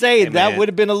 I'm just saying that would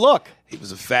have been a look. He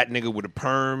was a fat nigga with a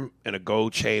perm and a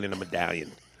gold chain and a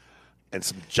medallion. and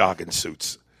some jogging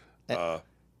suits.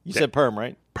 You said perm,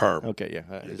 right? Perm. Okay,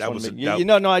 yeah. That was I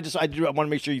want to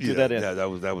make sure you threw that in. Yeah,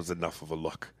 that was enough of a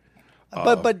look.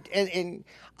 But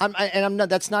I'm not.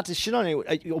 That's not to shit on anyone.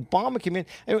 Obama came in,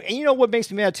 and you know what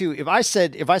makes me mad too? If I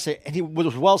say, and he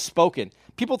was well spoken,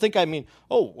 people think I mean,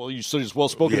 oh, well, you said he's well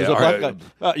spoken as a black guy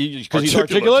because he's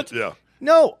articulate. Yeah.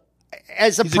 No,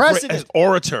 as a president, as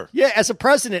orator. Yeah, as a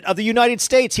president of the United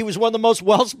States, he was one of the most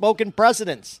well spoken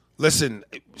presidents. Listen,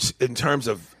 in terms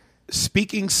of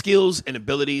speaking skills and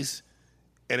abilities,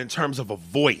 and in terms of a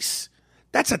voice,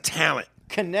 that's a talent.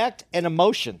 Connect and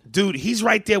emotion. Dude, he's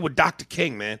right there with Dr.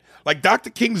 King, man. Like, Dr.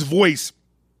 King's voice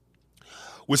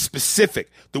was specific.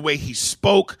 The way he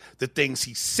spoke, the things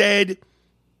he said.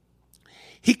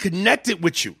 He connected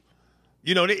with you.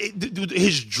 You know,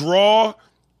 his draw.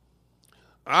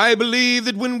 I believe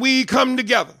that when we come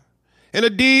together in a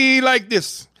deed like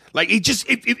this, like, he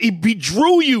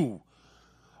drew you.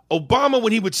 Obama,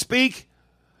 when he would speak,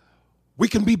 we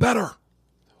can be better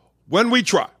when we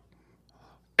try.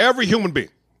 Every human being,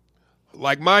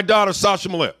 like my daughter, Sasha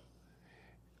Malek,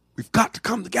 we've got to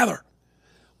come together.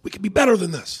 We can be better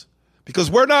than this because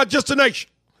we're not just a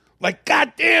nation. Like,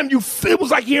 goddamn, it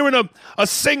was like hearing a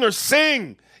singer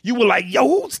sing. You were like, yo,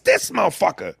 who's this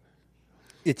motherfucker?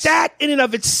 It's that in and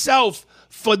of itself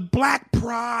for black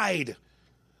pride.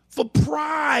 For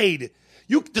pride.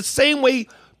 The same way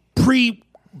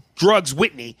pre-drugs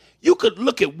Whitney, you could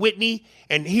look at Whitney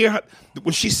and hear her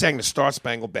when she sang the Star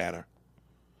Spangled Banner.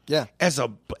 Yeah.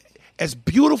 As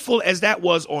beautiful as that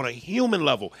was on a human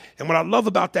level. And what I love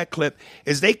about that clip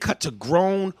is they cut to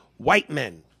grown white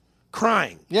men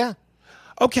crying. Yeah.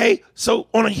 Okay, so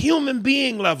on a human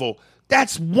being level,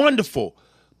 that's wonderful.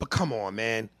 But come on,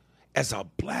 man. As a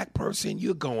black person,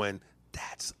 you're going,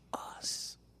 that's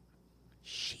us.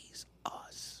 She's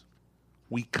us.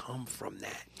 We come from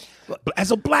that. But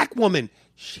as a black woman,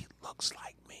 she looks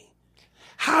like me.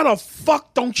 How the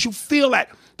fuck don't you feel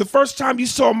that? The first time you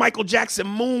saw Michael Jackson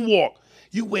moonwalk,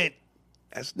 you went,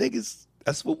 that's niggas,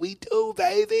 that's what we do,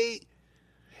 baby.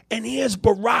 And here's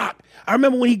Barack. I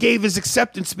remember when he gave his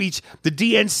acceptance speech, the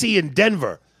DNC in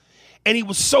Denver. And he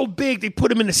was so big, they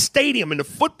put him in the stadium, in the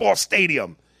football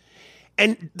stadium.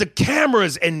 And the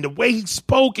cameras and the way he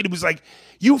spoke, it was like,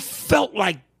 you felt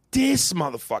like this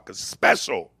motherfucker's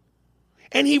special.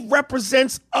 And he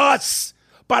represents us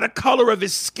by the color of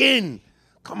his skin.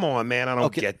 Come on, man. I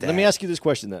don't get that. Let me ask you this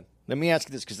question then. Let me ask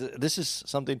you this, because this is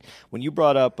something, when you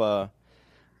brought up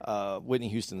Whitney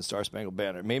Houston, the Star Spangled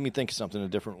Banner, it made me think of something in a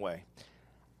different way.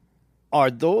 Are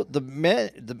the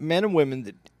men and women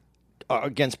that are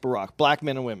against Barack, black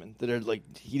men and women, that are like,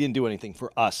 he didn't do anything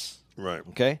for us. Right.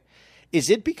 Okay? Is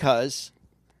it because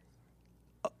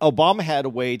Obama had a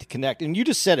way to connect, and you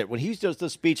just said it, when he does the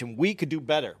speech, and we could do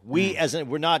better. We as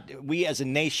a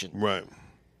nation. Right.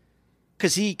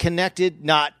 Because he connected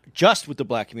not just with the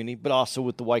black community, but also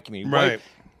with the white community. Right.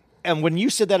 And when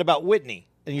you said that about Whitney,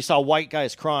 and you saw white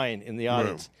guys crying in the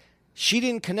audience, she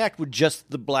didn't connect with just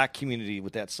the black community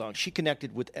with that song. She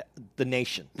connected with the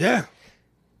nation. Yeah.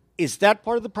 Is that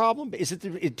part of the problem? Is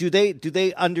it do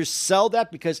they undersell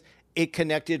that because it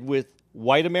connected with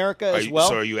white America as well?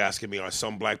 So are you asking me, are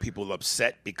some black people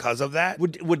upset because of that?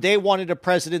 Would they wanted a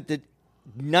president that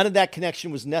none of that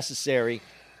connection was necessary?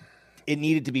 It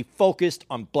needed to be focused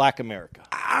on black America.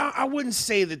 I wouldn't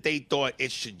say that they thought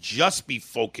it should just be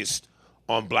focused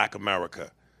on black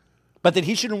America. But that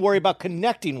he shouldn't worry about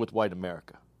connecting with white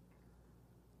America.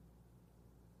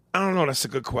 I don't know. That's a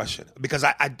good question. Because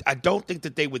I don't think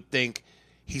that they would think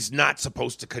he's not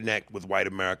supposed to connect with white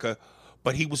America,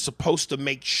 but he was supposed to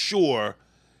make sure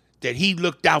that he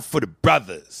looked out for the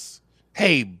brothers.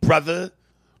 Hey, brother,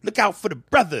 look out for the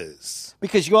brothers.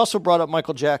 Because you also brought up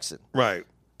Michael Jackson. Right.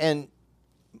 And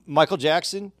Michael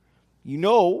Jackson,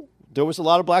 there was a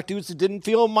lot of black dudes that didn't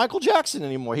feel Michael Jackson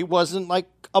anymore. He wasn't like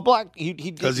a black.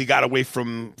 Because he got away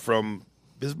from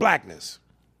his blackness.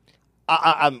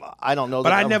 I don't know.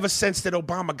 But I never sensed that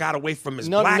Obama got away from his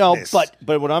blackness. No,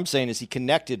 but what I'm saying is he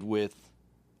connected with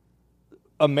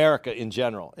America in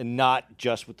general and not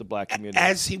just with the black community.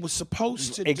 As he was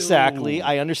supposed to do. Exactly.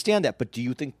 I understand that. But do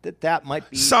you think that might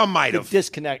be some might have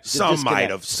disconnect? Some might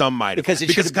have.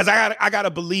 Because I got to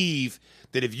believe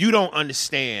that if you don't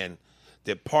understand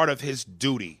that part of his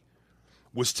duty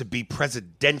was to be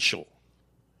presidential,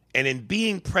 and in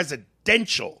being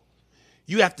presidential,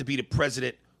 you have to be the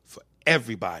president for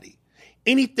everybody.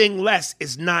 Anything less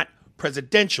is not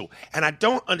presidential. And I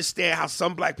don't understand how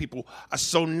some black people are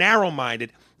so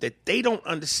narrow-minded that they don't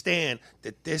understand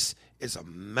that this is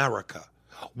America,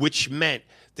 which meant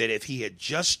that if he had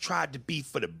just tried to be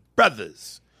for the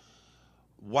brothers,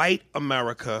 white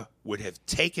America would have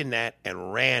taken that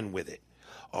and ran with it.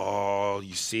 Oh,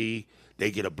 you see, they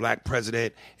get a black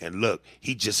president, and look,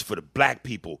 he just for the black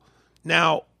people.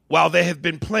 Now, while there have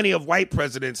been plenty of white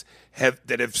presidents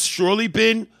that have surely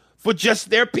been for just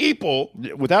their people,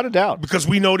 without a doubt, because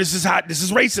we know this is hot, this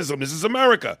is racism, this is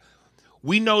America.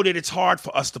 We know that it's hard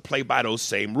for us to play by those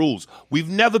same rules. We've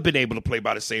never been able to play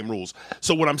by the same rules.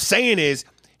 So what I'm saying is,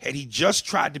 had he just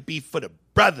tried to be for the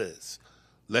brothers,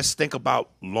 let's think about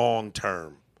long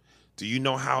term. Do you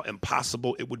know how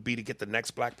impossible it would be to get the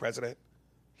next black president?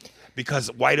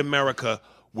 Because white America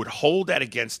would hold that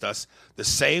against us the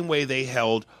same way they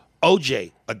held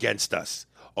OJ against us.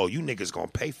 Oh, you niggas gonna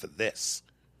pay for this.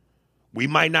 We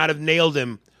might not have nailed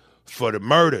him for the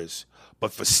murders,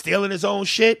 but for stealing his own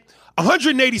shit,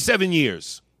 187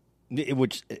 years.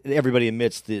 Which everybody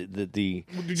admits the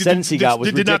sentence he got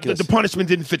was ridiculous. The punishment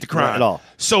didn't fit the crime Not at all.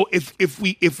 So if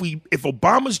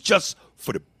Obama's just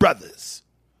for the brothers,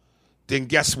 then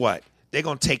guess what? They're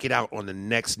gonna take it out on the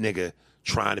next nigga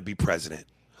trying to be president,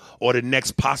 or the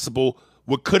next possible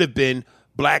what could have been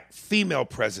black female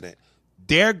president.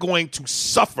 They're going to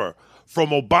suffer from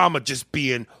Obama just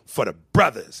being for the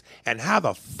brothers. And how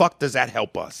the fuck does that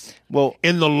help us? Well,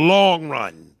 in the long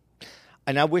run.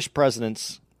 And I wish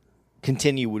presidents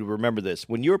would remember this.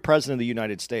 When you're president of the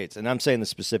United States, and I'm saying this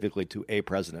specifically to a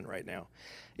president right now,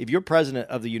 if you're president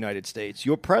of the United States,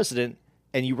 you're president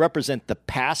and you represent the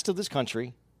past of this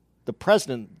country, the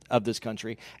president of this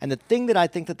country, and the thing that I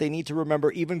think that they need to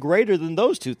remember even greater than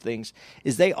those two things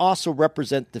is they also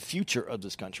represent the future of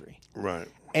this country. Right.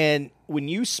 And when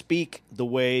you speak the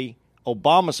way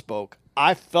Obama spoke,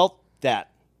 I felt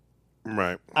that.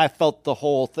 Right. I felt the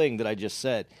whole thing that I just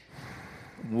said.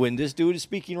 When this dude is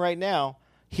speaking right now,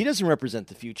 he doesn't represent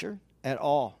the future at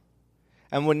all.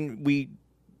 And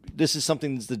this is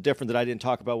something that's different that I didn't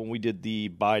talk about when we did the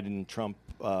Biden-Trump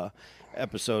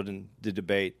episode and the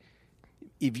debate.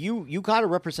 If you got to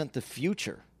represent the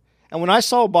future. And when I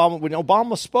saw when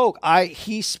Obama spoke,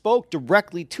 he spoke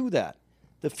directly to that,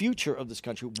 the future of this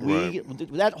country.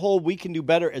 That whole we can do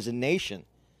better as a nation.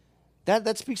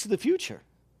 That speaks to the future.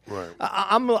 Right.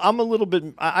 I'm a little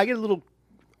bit. I get a little.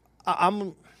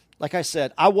 I'm like I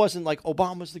said. I wasn't like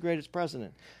Obama's the greatest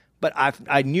president, but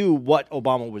I knew what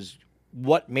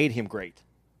what made him great,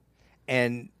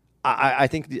 and I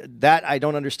think that I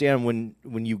don't understand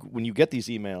when you get these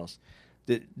emails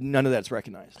that none of that's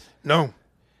recognized. No,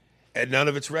 and none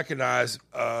of it's recognized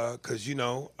because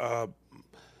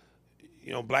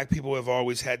black people have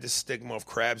always had this stigma of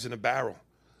crabs in a barrel.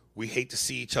 We hate to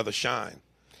see each other shine.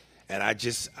 And I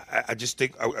just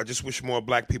wish more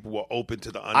black people were open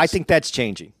to the I think that's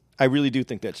changing. I really do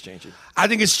think that's changing. I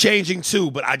think it's changing too,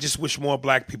 but I just wish more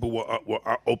black people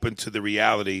were open to the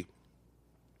reality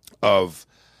of,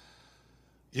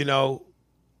 the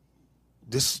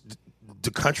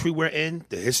country we're in,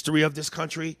 the history of this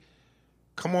country.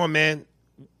 Come on, man.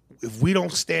 If we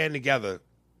don't stand together,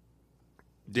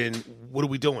 then what are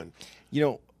we doing?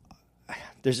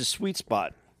 There's a sweet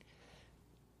spot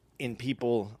in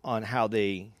people on how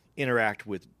they interact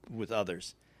with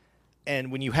others.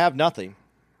 And when you have nothing,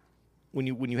 when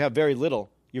you have very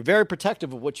little, you're very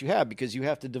protective of what you have because you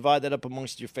have to divide that up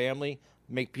amongst your family,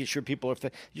 make sure people are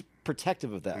you're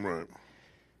protective of that. Right.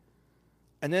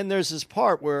 And then there's this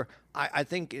part where I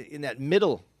think in that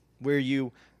middle where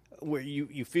you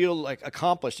feel like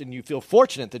accomplished and you feel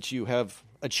fortunate that you have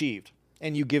achieved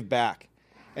and you give back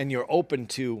and you're open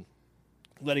to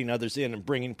letting others in and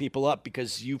bringing people up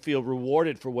because you feel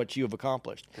rewarded for what you have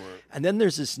accomplished. Right. And then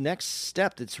there's this next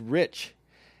step that's rich.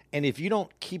 And if you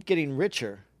don't keep getting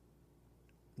richer,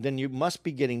 then you must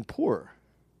be getting poorer.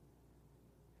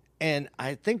 And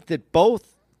I think that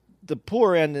both the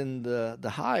poor end and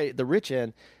the rich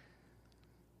end,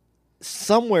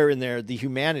 somewhere in there, the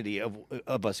humanity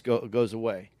of us goes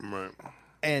away. Right.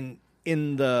 And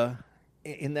in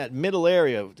that middle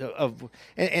area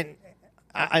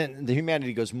the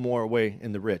humanity goes more away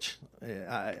in the rich.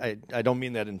 I don't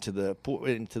mean that into the poor,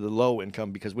 into the low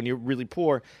income, because when you're really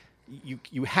poor,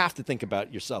 you have to think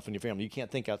about yourself and your family. You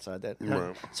can't think outside that.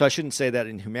 Right. So I shouldn't say that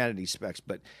in humanity specs,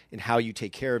 but in how you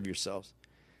take care of yourselves.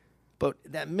 But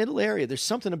that middle area, there's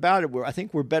something about it where I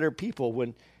think we're better people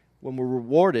when we're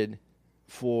rewarded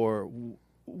for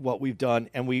what we've done,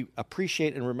 and we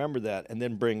appreciate and remember that, and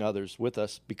then bring others with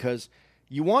us because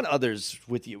you want others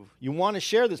with you. You want to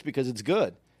share this because it's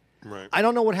good. Right. I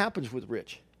don't know what happens with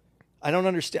rich. I don't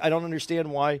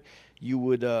understand why you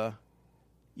would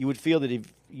feel that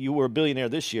if you were a billionaire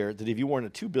this year, that if you weren't a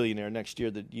 $2 billionaire next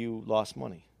year, that you lost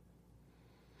money.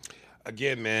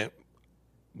 Again, man,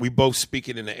 we both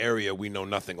speaking in an area we know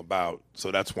nothing about,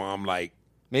 so that's why I'm like,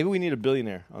 Maybe we need a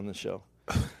billionaire on the show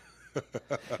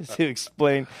to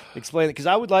explain it, because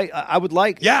I would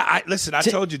like. Yeah, listen. I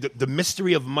told you the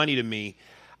mystery of money to me.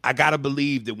 I gotta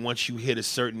believe that once you hit a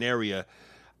certain area,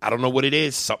 I don't know what it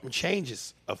is. Something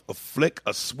changes. A flick,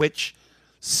 a switch,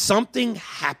 something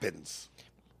happens.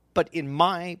 But in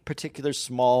my particular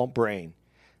small brain,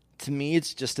 to me,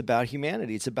 it's just about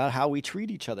humanity. It's about how we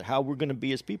treat each other, how we're going to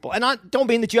be as people. And I don't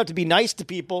mean that you have to be nice to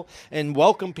people and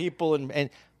welcome people,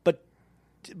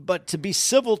 but to be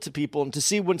civil to people and to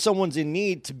see when someone's in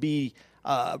need, to be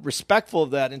respectful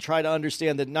of that and try to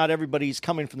understand that not everybody's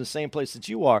coming from the same place that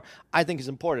you are, I think is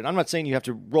important. I'm not saying you have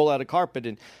to roll out a carpet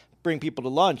and bring people to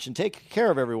lunch and take care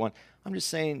of everyone. I'm just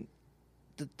saying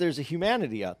that there's a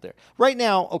humanity out there. Right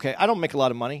now, okay, I don't make a lot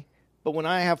of money, but when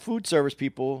I have food service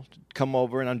people come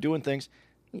over and I'm doing things,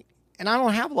 and I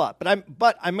don't have a lot,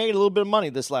 but I made a little bit of money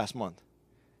this last month.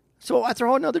 So I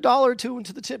throw another $1 or $2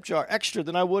 into the tip jar, extra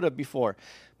than I would have before,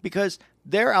 because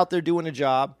they're out there doing a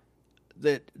job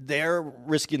that they're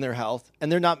risking their health,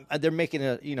 and they're making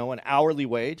an hourly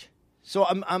wage. So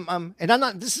I'm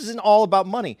not. This isn't all about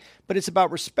money, but it's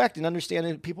about respect and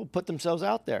understanding that people put themselves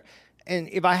out there. And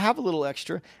if I have a little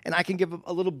extra and I can give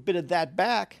a little bit of that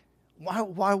back,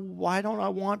 why don't I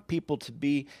want people to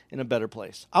be in a better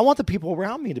place? I want the people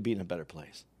around me to be in a better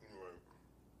place.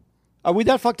 Are we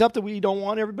that fucked up that we don't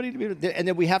want everybody to be, and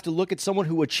then we have to look at someone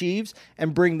who achieves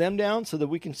and bring them down so that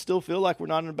we can still feel like we're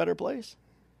not in a better place?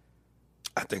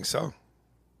 I think so.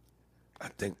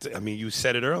 I mean, you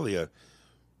said it earlier.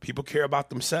 People care about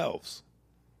themselves.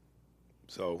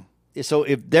 So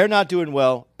if they're not doing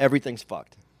well, everything's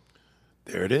fucked.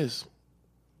 There it is.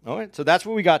 All right, so that's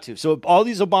where we got to. So all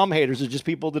these Obama haters are just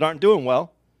people that aren't doing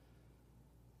well.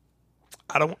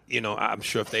 I'm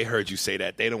sure if they heard you say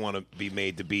that, they don't want to be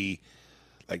made to be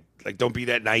like don't be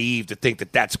that naive to think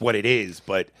that that's what it is.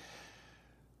 But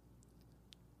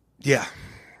yeah.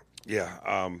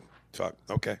 Fuck.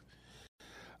 Okay.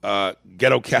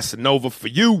 Ghetto Casanova for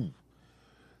you.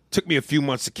 Took me a few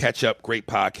months to catch up. Great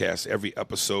podcast. Every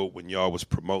episode when y'all was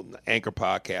promoting the Anchor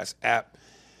Podcast app.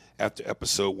 After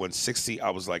episode 160, I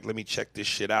was like, let me check this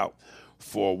shit out.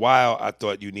 For a while, I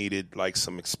thought you needed like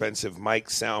some expensive mic,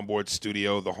 soundboard,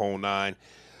 studio, the whole nine.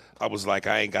 I was like,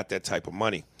 I ain't got that type of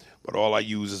money. But all I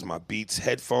use is my Beats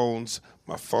headphones,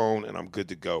 my phone, and I'm good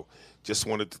to go. Just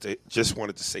wanted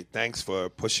to say thanks for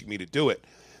pushing me to do it.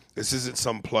 This isn't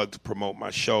some plug to promote my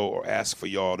show or ask for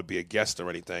y'all to be a guest or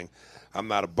anything. I'm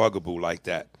not a bugaboo like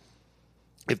that.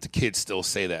 If the kids still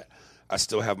say that. I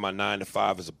still have my 9 to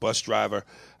 5 as a bus driver.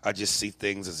 I just see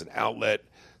things as an outlet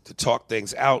to talk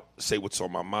things out, say what's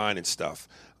on my mind and stuff.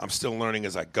 I'm still learning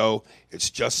as I go. It's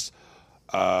just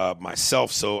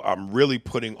myself, so I'm really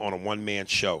putting on a one-man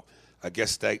show. I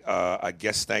guess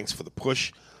thanks for the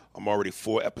push. I'm already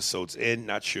 4 episodes in.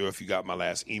 Not sure if you got my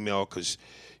last email, because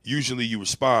usually you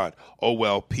respond, oh,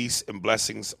 well, peace and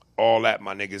blessings, all that,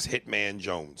 my niggas, Hitman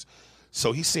Jones.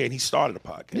 So he's saying he started a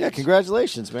podcast. Yeah,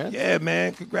 congratulations, man. Yeah,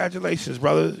 man, congratulations,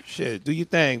 brother. Shit, do your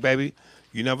thing, baby.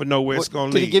 You never know where it's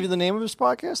going to lead. Did he give you the name of his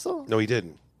podcast, though? No, he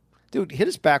didn't. Dude, hit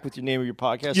us back with your name of your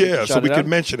podcast. Yeah, so we could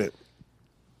mention it.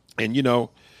 And,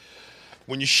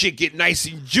 when your shit get nice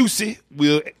and juicy,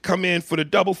 we'll come in for the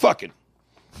double fucking.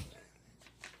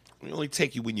 We only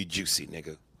take you when you're juicy,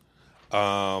 nigga.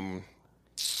 From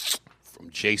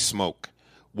J Smoke.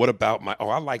 What about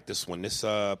I like this one.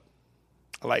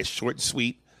 I like it short and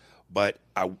sweet, but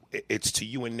it's to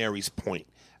you and Neri's point.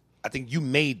 I think you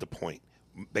made the point,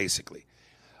 basically.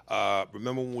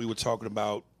 Remember when we were talking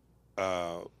about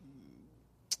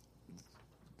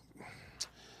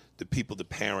the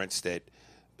parents that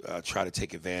try to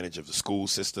take advantage of the school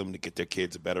system to get their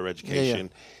kids a better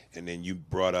education, and then you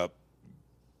brought up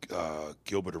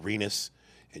Gilbert Arenas,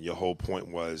 and your whole point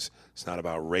was it's not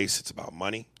about race, it's about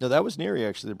money. No, that was Neri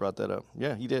actually that brought that up.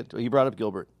 Yeah, he did. He brought up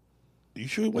Gilbert. You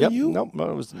sure? Yep. You? No,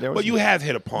 it was. But you have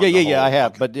hit upon. Yeah, I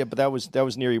have. Okay. But that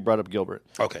was Neri brought up Gilbert.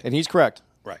 Okay, and he's correct.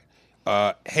 Right.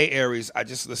 Hey Aries, I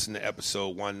just listened to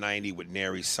episode 190 with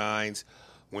Neri Signs.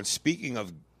 When speaking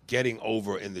of getting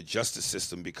over in the justice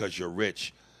system because you're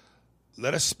rich,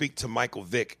 let us speak to Michael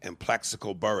Vick and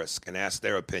Plaxico Burress and ask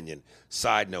their opinion.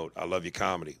 Side note, I love your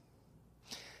comedy.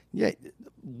 Yeah,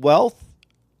 wealth,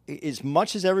 as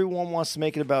much as everyone wants to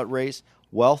make it about race,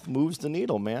 wealth moves the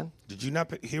needle, man. Did you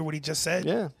not hear what he just said?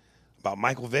 Yeah. About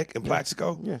Michael Vick and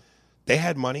Plaxico? Yeah. They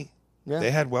had money. Yeah.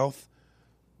 They had wealth.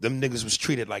 Them niggas was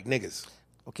treated like niggas.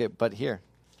 Okay, but here,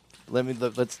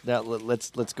 let's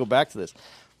go back to this.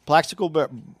 Plaxico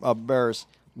Burress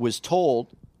was told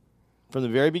from the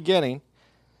very beginning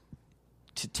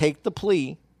to take the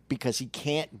plea because he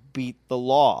can't beat the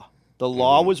law. The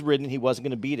law was written. He wasn't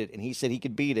going to beat it, and he said he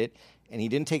could beat it, and he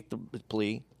didn't take the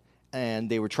plea. And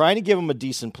they were trying to give him a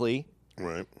decent plea,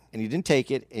 Right. and he didn't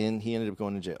take it, and he ended up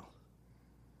going to jail.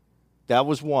 That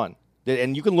was one.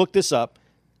 And you can look this up.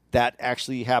 That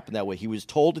actually happened that way. He was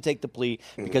told to take the plea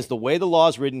because the way the law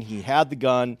is written, he had the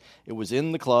gun. It was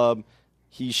in the club.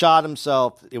 He shot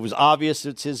himself. It was obvious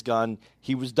it's his gun.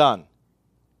 He was done.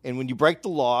 And when you break the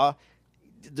law,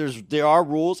 there are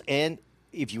rules, and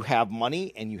if you have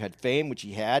money and you had fame, which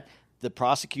he had, the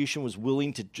prosecution was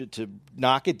willing to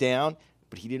knock it down,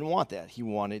 but he didn't want that. He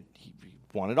wanted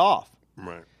off.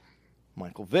 Right.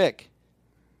 Michael Vick,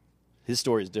 his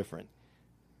story is different.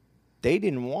 They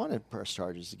didn't want to press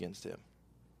charges against him.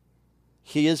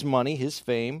 His money, his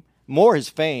fame, more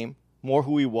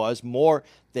who he was, more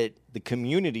that the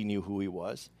community knew who he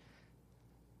was.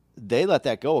 They let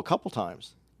that go a couple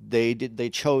times. They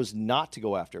chose not to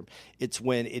go after him. It's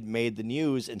when it made the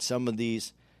news, and some of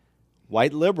these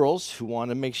white liberals who want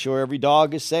to make sure every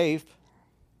dog is safe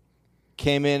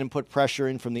came in and put pressure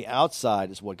in from the outside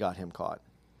is what got him caught,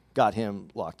 got him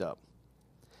locked up.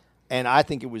 And I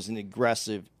think it was an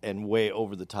aggressive and way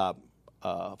over the top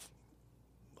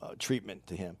treatment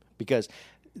to him because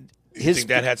You think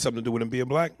that had something to do with him being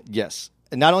black? Yes.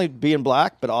 And not only being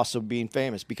black, but also being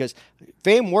famous. Because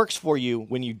fame works for you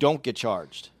when you don't get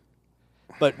charged.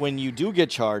 But when you do get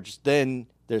charged, then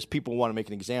there's people who want to make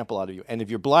an example out of you. And if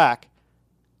you're black,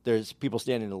 there's people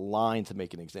standing in line to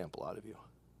make an example out of you.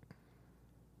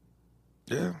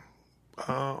 Yeah.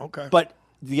 Okay. But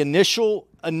the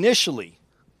initially,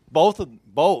 both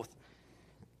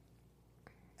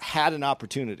had an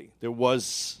opportunity. There was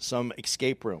some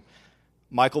escape room.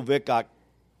 Michael Vick got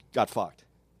fucked.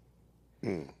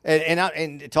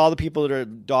 And to all the people that are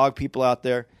dog people out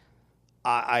there,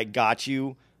 I got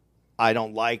you. I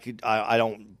don't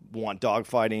want dog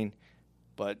fighting,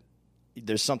 but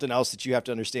there's something else that you have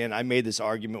to understand. I made this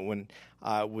argument when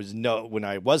I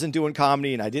wasn't doing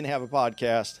comedy and I didn't have a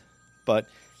podcast, but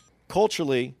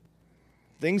culturally,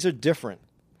 things are different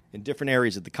in different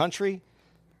areas of the country,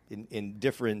 in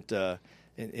different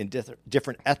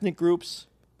ethnic groups.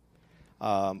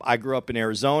 I grew up in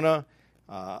Arizona.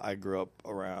 I grew up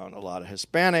around a lot of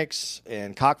Hispanics,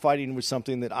 and cockfighting was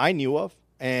something that I knew of.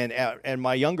 And at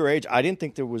my younger age, I didn't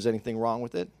think there was anything wrong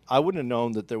with it. I wouldn't have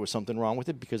known that there was something wrong with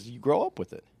it because you grow up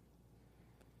with it.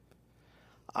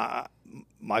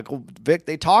 Michael Vick,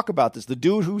 they talk about this. The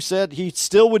dude who said he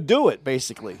still would do it,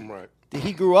 basically. Right.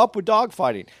 He grew up with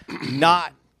dogfighting,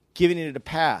 not giving it a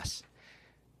pass.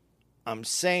 I'm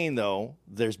saying, though,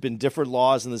 there's been different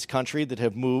laws in this country that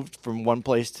have moved from one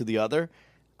place to the other,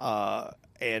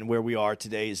 and where we are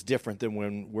today is different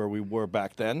than where we were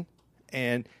back then.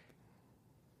 And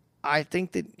I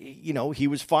think that, he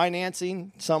was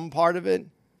financing some part of it.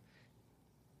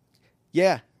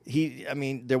 Yeah,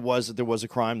 there was a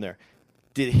crime there.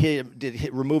 Did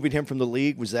removing him from the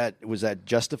league, was that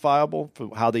justifiable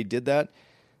for how they did that?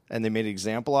 And they made an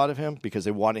example out of him because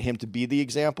they wanted him to be the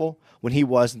example when he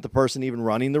wasn't the person even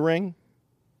running the ring.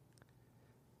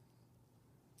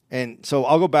 And so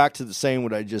I'll go back to saying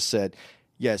what I just said.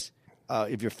 Yes,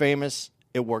 if you're famous,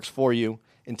 it works for you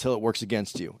until it works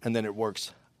against you. And then it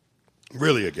works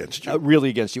really against you. Really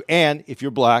against you. And if you're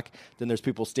black, then there's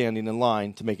people standing in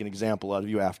line to make an example out of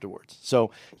you afterwards.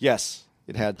 So, yes,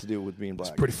 it had to do with being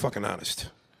black. It's pretty fucking honest.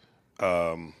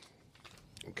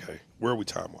 Okay. Where are we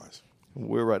time-wise?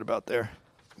 We're right about there.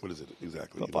 What is it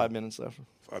exactly? About 5 minutes left.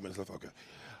 5 minutes left? Okay.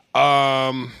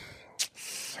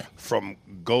 From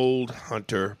Gold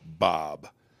Hunter Bob.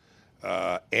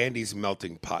 Andy's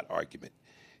melting pot argument.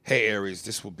 Hey, Aries,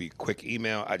 this will be a quick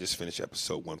email. I just finished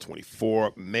episode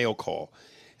 124, mail call,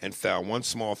 and found one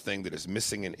small thing that is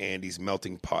missing in Andy's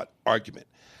melting pot argument.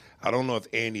 I don't know if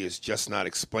Andy is just not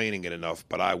explaining it enough,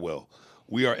 but I will.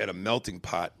 We are at a melting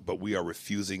pot, but we are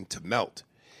refusing to melt.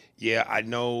 Yeah, I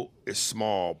know it's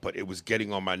small, but it was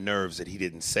getting on my nerves that he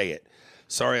didn't say it.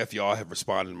 Sorry if y'all have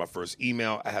responded to my first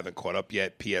email. I haven't caught up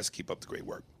yet. P.S. Keep up the great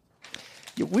work.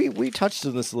 Yeah, we touched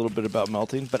on this a little bit about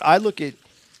melting, but I look at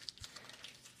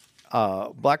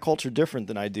black culture different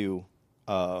than I do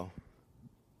the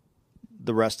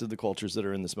rest of the cultures that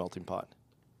are in this melting pot.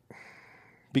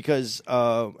 Because,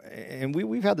 and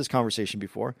we've had this conversation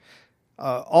before,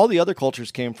 all the other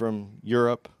cultures came from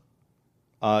Europe.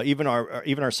 Even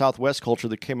our Southwest culture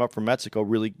that came up from Mexico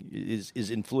really is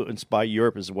influenced by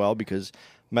Europe as well, because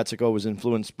Mexico was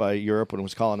influenced by Europe when it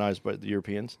was colonized by the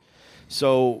Europeans.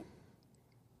 So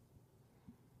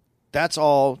that's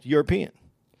all European.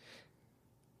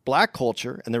 Black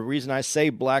culture, and the reason I say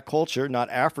black culture, not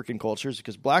African culture, is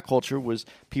because black culture was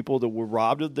people that were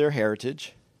robbed of their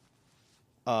heritage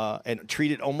and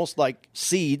treated almost like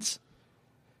seeds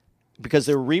because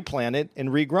they're replanted and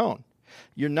regrown.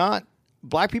 You're not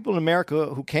black people in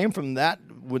America who came from that,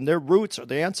 when their roots or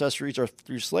their ancestries are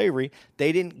through slavery,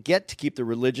 they didn't get to keep their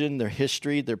religion, their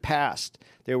history, their past.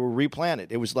 They were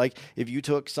replanted. It was like if you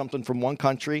took something from one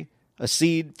country, a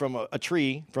seed from a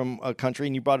tree from a country,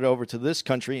 and you brought it over to this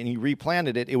country and you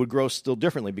replanted it, it would grow still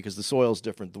differently because the soil's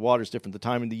different, the water's different, the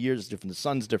time of the year is different, the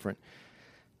sun's different.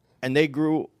 And they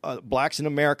grew, blacks in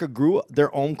America grew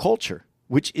their own culture,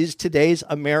 which is today's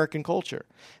American culture.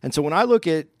 And so when I look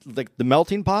at like the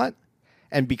melting pot,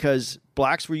 and because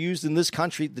blacks were used in this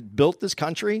country that built this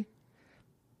country,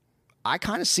 I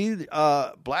kind of see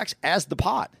blacks as the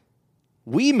pot.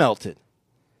 We melted.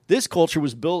 This culture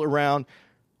was built around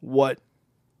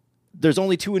there's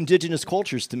only two indigenous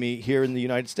cultures to me here in the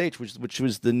United States, which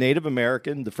was the Native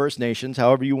American, the First Nations,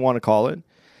 however you want to call it,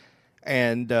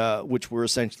 and which were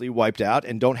essentially wiped out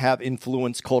and don't have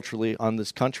influence culturally on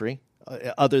this country,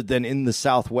 other than in the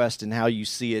Southwest and how you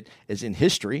see it as in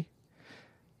history.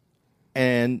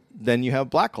 And then you have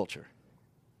black culture,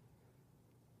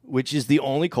 which is the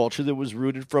only culture that was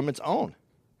rooted from its own,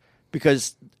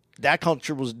 because that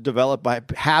culture was developed by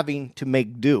having to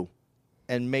make do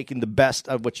and making the best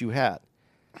of what you had.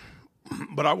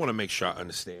 But I want to make sure I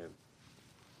understand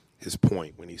his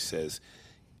point when he says,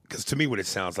 because to me what it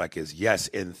sounds like is, yes,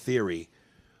 in theory,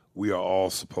 we are all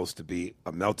supposed to be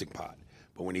a melting pot.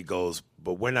 But when he goes,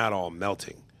 but we're not all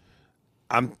melting.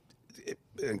 And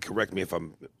correct me if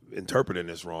I'm interpreting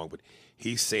this wrong, but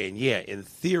he's saying, yeah, in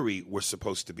theory, we're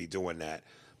supposed to be doing that.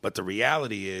 But the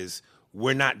reality is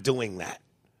we're not doing that.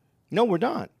 No, we're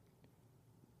not.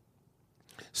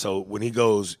 So when he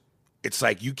goes, it's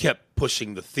like you kept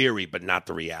pushing the theory, but not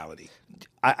the reality.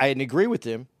 I agree with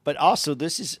him, but also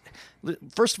this is,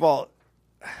 first of all,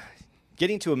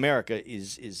 getting to America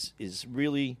is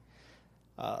really,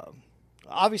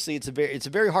 obviously it's a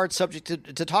very hard subject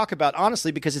to talk about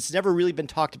honestly, because it's never really been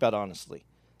talked about honestly.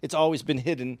 It's always been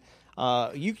hidden.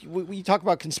 When you talk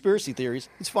about conspiracy theories,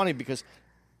 it's funny because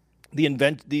the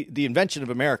invention of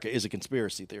America is a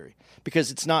conspiracy theory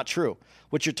because it's not true.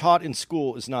 What you're taught in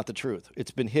school is not the truth.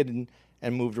 It's been hidden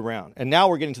and moved around. And now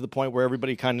we're getting to the point where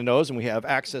everybody kind of knows and we have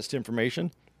access to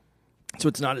information, so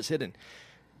it's not as hidden.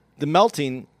 The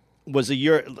melting was a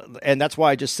year, and that's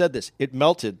why I just said this. It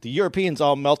melted. The Europeans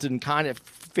all melted and kind of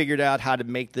figured out how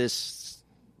to this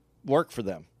work for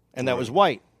them, and that was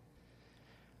white.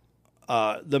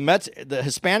 The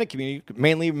Hispanic community,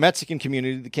 mainly Mexican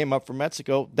community that came up from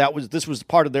Mexico, this was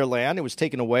part of their land. It was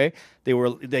taken away.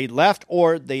 They left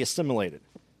or they assimilated.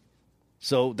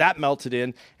 So that melted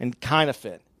in and kind of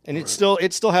fit. And it's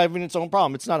still having its own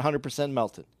problem. It's not 100%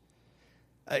 melted.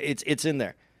 It's in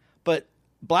there. But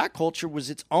black culture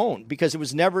was its own because it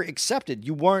was never accepted.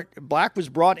 Black was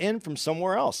brought in from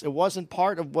somewhere else. It wasn't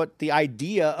part of what the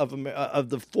idea of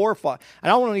the forefathers. I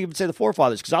don't want to even say the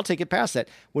forefathers because I'll take it past that.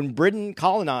 When Britain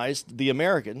colonized the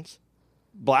Americans,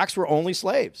 blacks were only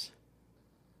slaves.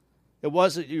 They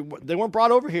weren't brought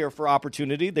over here for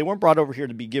opportunity. They weren't brought over here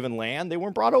to be given land. They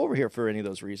weren't brought over here for any of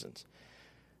those reasons.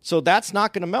 So that's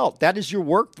not going to melt. That is your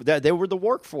work. They were the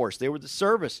workforce. They were the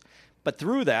service. But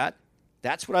through that,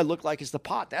 that's what I look like as the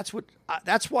pot. That's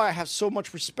why I have so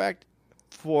much respect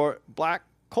for black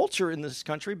culture in this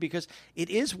country, because it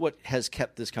is what has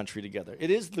kept this country together. It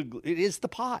is the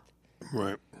pot.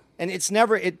 Right. And it's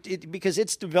never because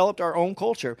it's developed our own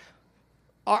culture.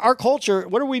 Our culture,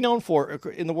 what are we known for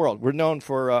in the world? We're known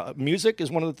for music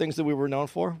is one of the things that we were known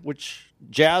for, which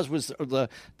jazz was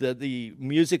the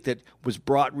music that was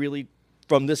brought really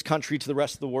from this country to the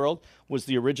rest of the world, was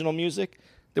the original music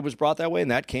that was brought that way,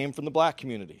 and that came from the black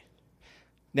community.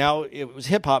 Now, it was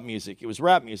hip-hop music. It was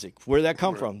rap music. Where did that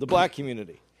come from? The black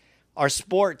community. Our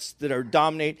sports that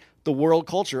dominate the world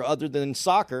culture, other than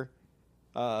soccer,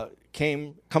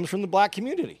 comes from the black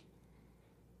community.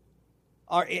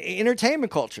 Our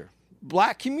entertainment culture,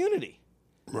 black community.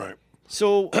 Right.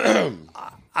 So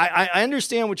I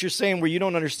understand what you're saying where you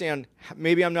don't understand.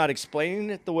 Maybe I'm not explaining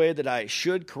it the way that I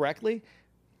should correctly,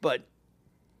 but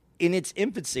in its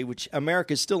infancy, which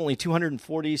America is still only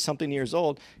 240-something years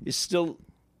old, is still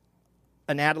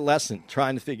an adolescent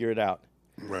trying to figure it out.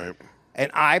 Right. And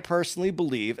I personally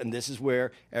believe, and this is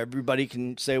where everybody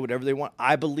can say whatever they want,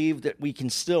 I believe that we can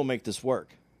still make this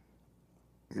work.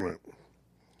 Right.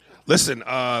 Listen,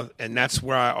 and that's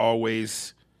where I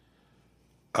always,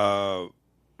 God,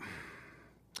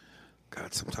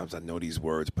 sometimes I know these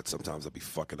words, but sometimes I'll be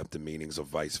fucking up the meanings or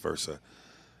vice versa.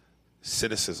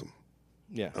 Cynicism.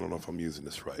 Yeah. I don't know if I'm using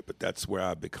this right, but that's where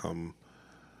I become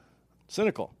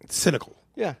cynical.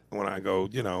 Yeah. When I go,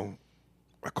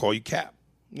 I call you Cap.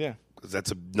 Yeah. Because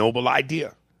that's a noble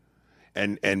idea.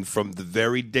 And from the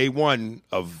very day one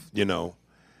of,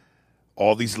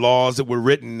 all these laws that were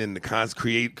written in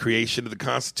the creation of the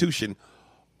Constitution,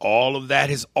 all of that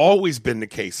has always been the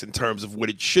case in terms of what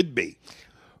it should be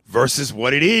versus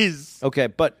what it is. Okay,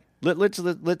 but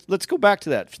let's go back to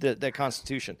that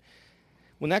Constitution.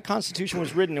 When that Constitution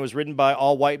was written, it was written by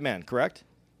all white men, correct?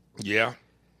 Yeah.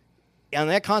 On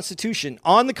the Constitution,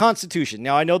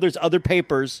 now I know there's other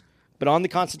papers, but on the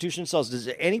Constitution itself, is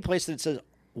there any place that it says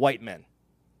white men?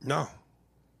 No.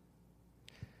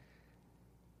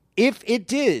 If it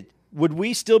did, would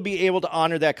we still be able to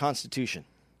honor that Constitution?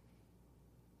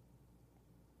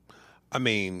 I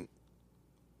mean,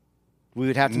 we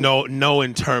would have to no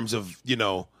in terms of,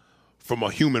 from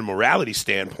a human morality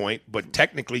standpoint, but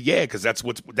technically, yeah, because that's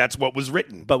what was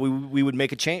written. But we would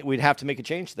make a change. We'd have to make a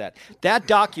change to that. That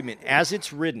document, as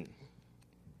it's written,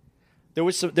 there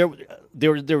was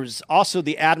also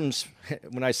the Adams.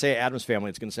 When I say Adams family,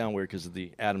 it's going to sound weird because of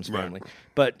the Adams family.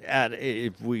 But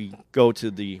if we go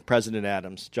to the President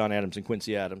Adams, John Adams and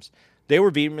Quincy Adams, they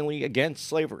were vehemently against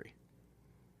slavery.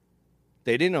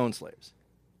 They didn't own slaves.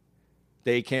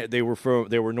 They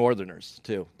were Northerners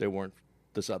too. They weren't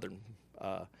the Southern.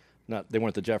 They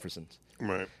weren't the Jeffersons.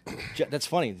 Right. That's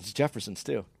funny. It's Jeffersons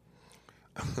too.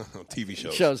 TV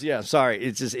shows. Shows. Yeah. Sorry.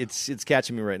 It's just it's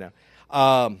catching me right now.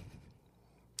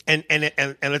 And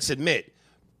let's admit,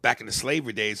 back in the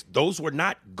slavery days, those were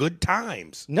not good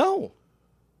times. No.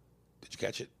 Did you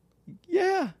catch it?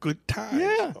 Yeah. Good times.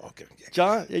 Yeah. Oh, okay. Yeah.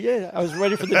 John. Yeah. I was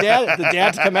ready for the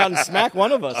dad to come out and smack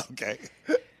one of us. Okay.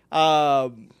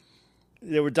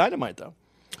 They were dynamite though.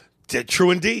 True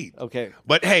indeed. Okay.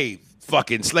 But hey,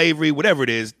 fucking slavery, whatever it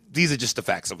is, these are just the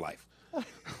facts of life.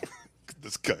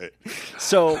 That's good.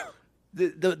 So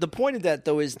the point of that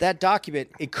though is that document,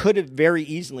 it could have very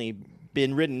easily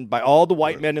been written by all the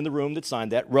white men in the room that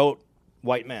signed that, wrote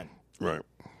white men. Right.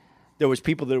 There was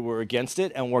people that were against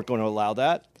it and weren't going to allow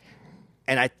that.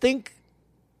 And I think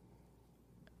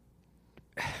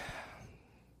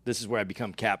this is where I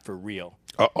become Cap for real.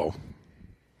 Uh-oh.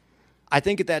 I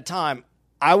think at that time,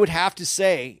 I would have to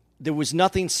say there was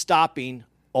nothing stopping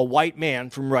a white man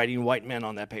from writing white men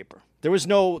on that paper. There was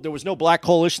no black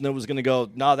coalition that was going to go,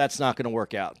 no, that's not going to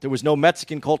work out. There was no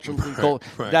Mexican culture.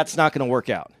 Right. That's not going to work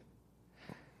out.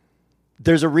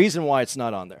 There's a reason why it's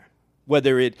not on there.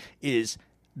 Whether it is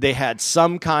they had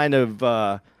some kind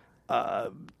of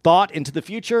thought into the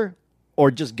future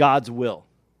or just God's will.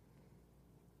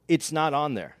 It's not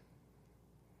on there.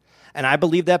 And I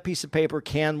believe that piece of paper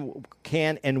can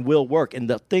and will work. And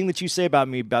the thing that you say about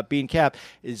me, about being Cap,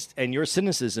 is, and your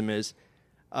cynicism is,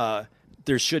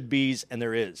 there should be's and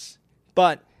there is.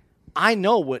 But I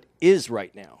know what is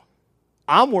right now.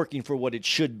 I'm working for what it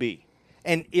should be.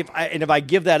 And if I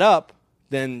give that up,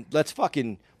 then let's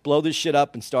fucking blow this shit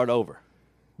up and start over.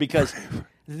 Because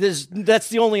that's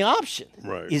the only option,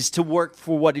 right, is to work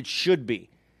for what it should be.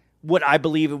 What I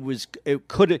believe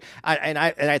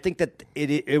I think that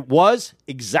it was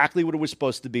exactly what it was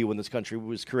supposed to be when this country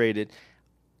was created.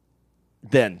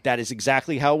 Then that is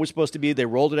exactly how it was supposed to be. They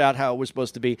rolled it out how it was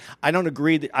supposed to be. I don't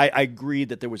agree that I agree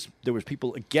that there was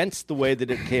people against the way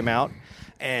that it came out,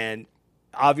 and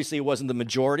obviously it wasn't the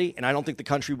majority. And I don't think the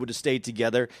country would have stayed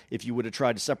together if you would have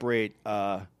tried to separate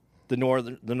the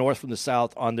North from the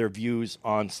South on their views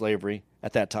on slavery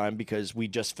at that time, because we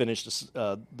just finished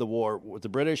the war with the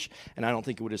British, and I don't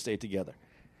think it would have stayed together.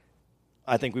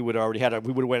 I think we would have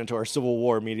went into our Civil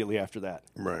War immediately after that.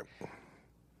 Right.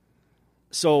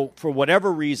 So for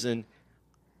whatever reason,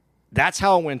 that's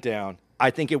how it went down.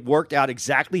 I think it worked out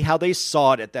exactly how they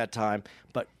saw it at that time.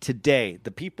 But today,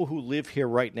 the people who live here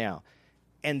right now,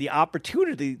 and the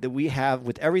opportunity that we have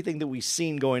with everything that we've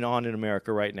seen going on in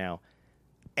America right now,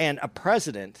 and a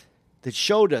president that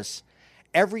showed us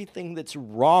everything that's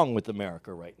wrong with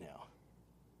America right now,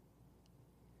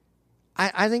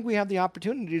 I think we have the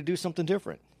opportunity to do something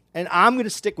different. And I'm going to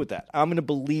stick with that. I'm going to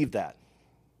believe that.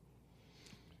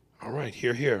 All right,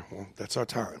 here. Well, that's our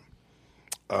time.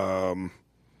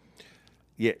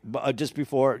 Yeah, but just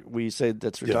before we say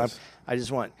that's your Yes. time, I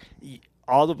just want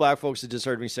all the black folks that just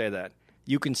heard me say that,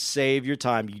 you can save your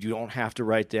time. You don't have to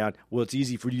write down, well, it's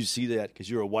easy for you to see that because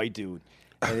you're a white dude,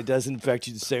 and it doesn't affect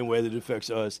you the same way that it affects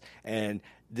us. And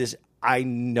this, I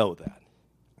know that.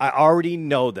 I already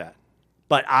know that.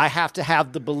 But I have to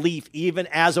have the belief, even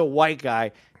as a white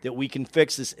guy, that we can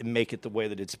fix this and make it the way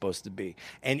that it's supposed to be.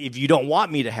 And if you don't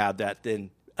want me to have that, then,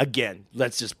 again,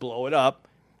 let's just blow it up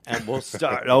and we'll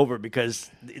start over.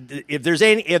 Because if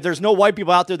there's no white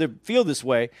people out there that feel this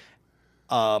way,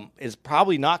 it's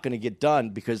probably not going to get done,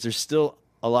 because there's still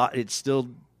a lot. It's still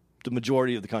the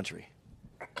majority of the country.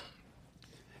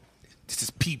 This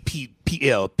is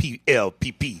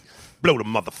PPPLPLPP. Blow the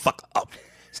motherfucker up.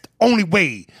 It's the only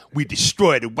way we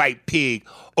destroy the white pig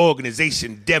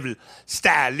organization devil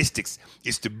stylistics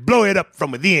is to blow it up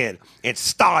from within and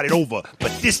start it over,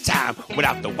 but this time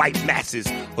without the white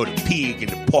masses or the pig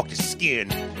and the porky skin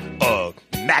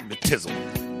magnetism.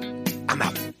 I'm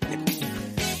out.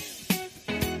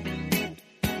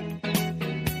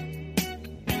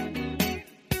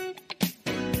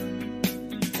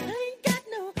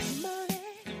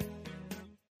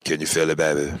 Can you feel it,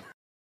 baby?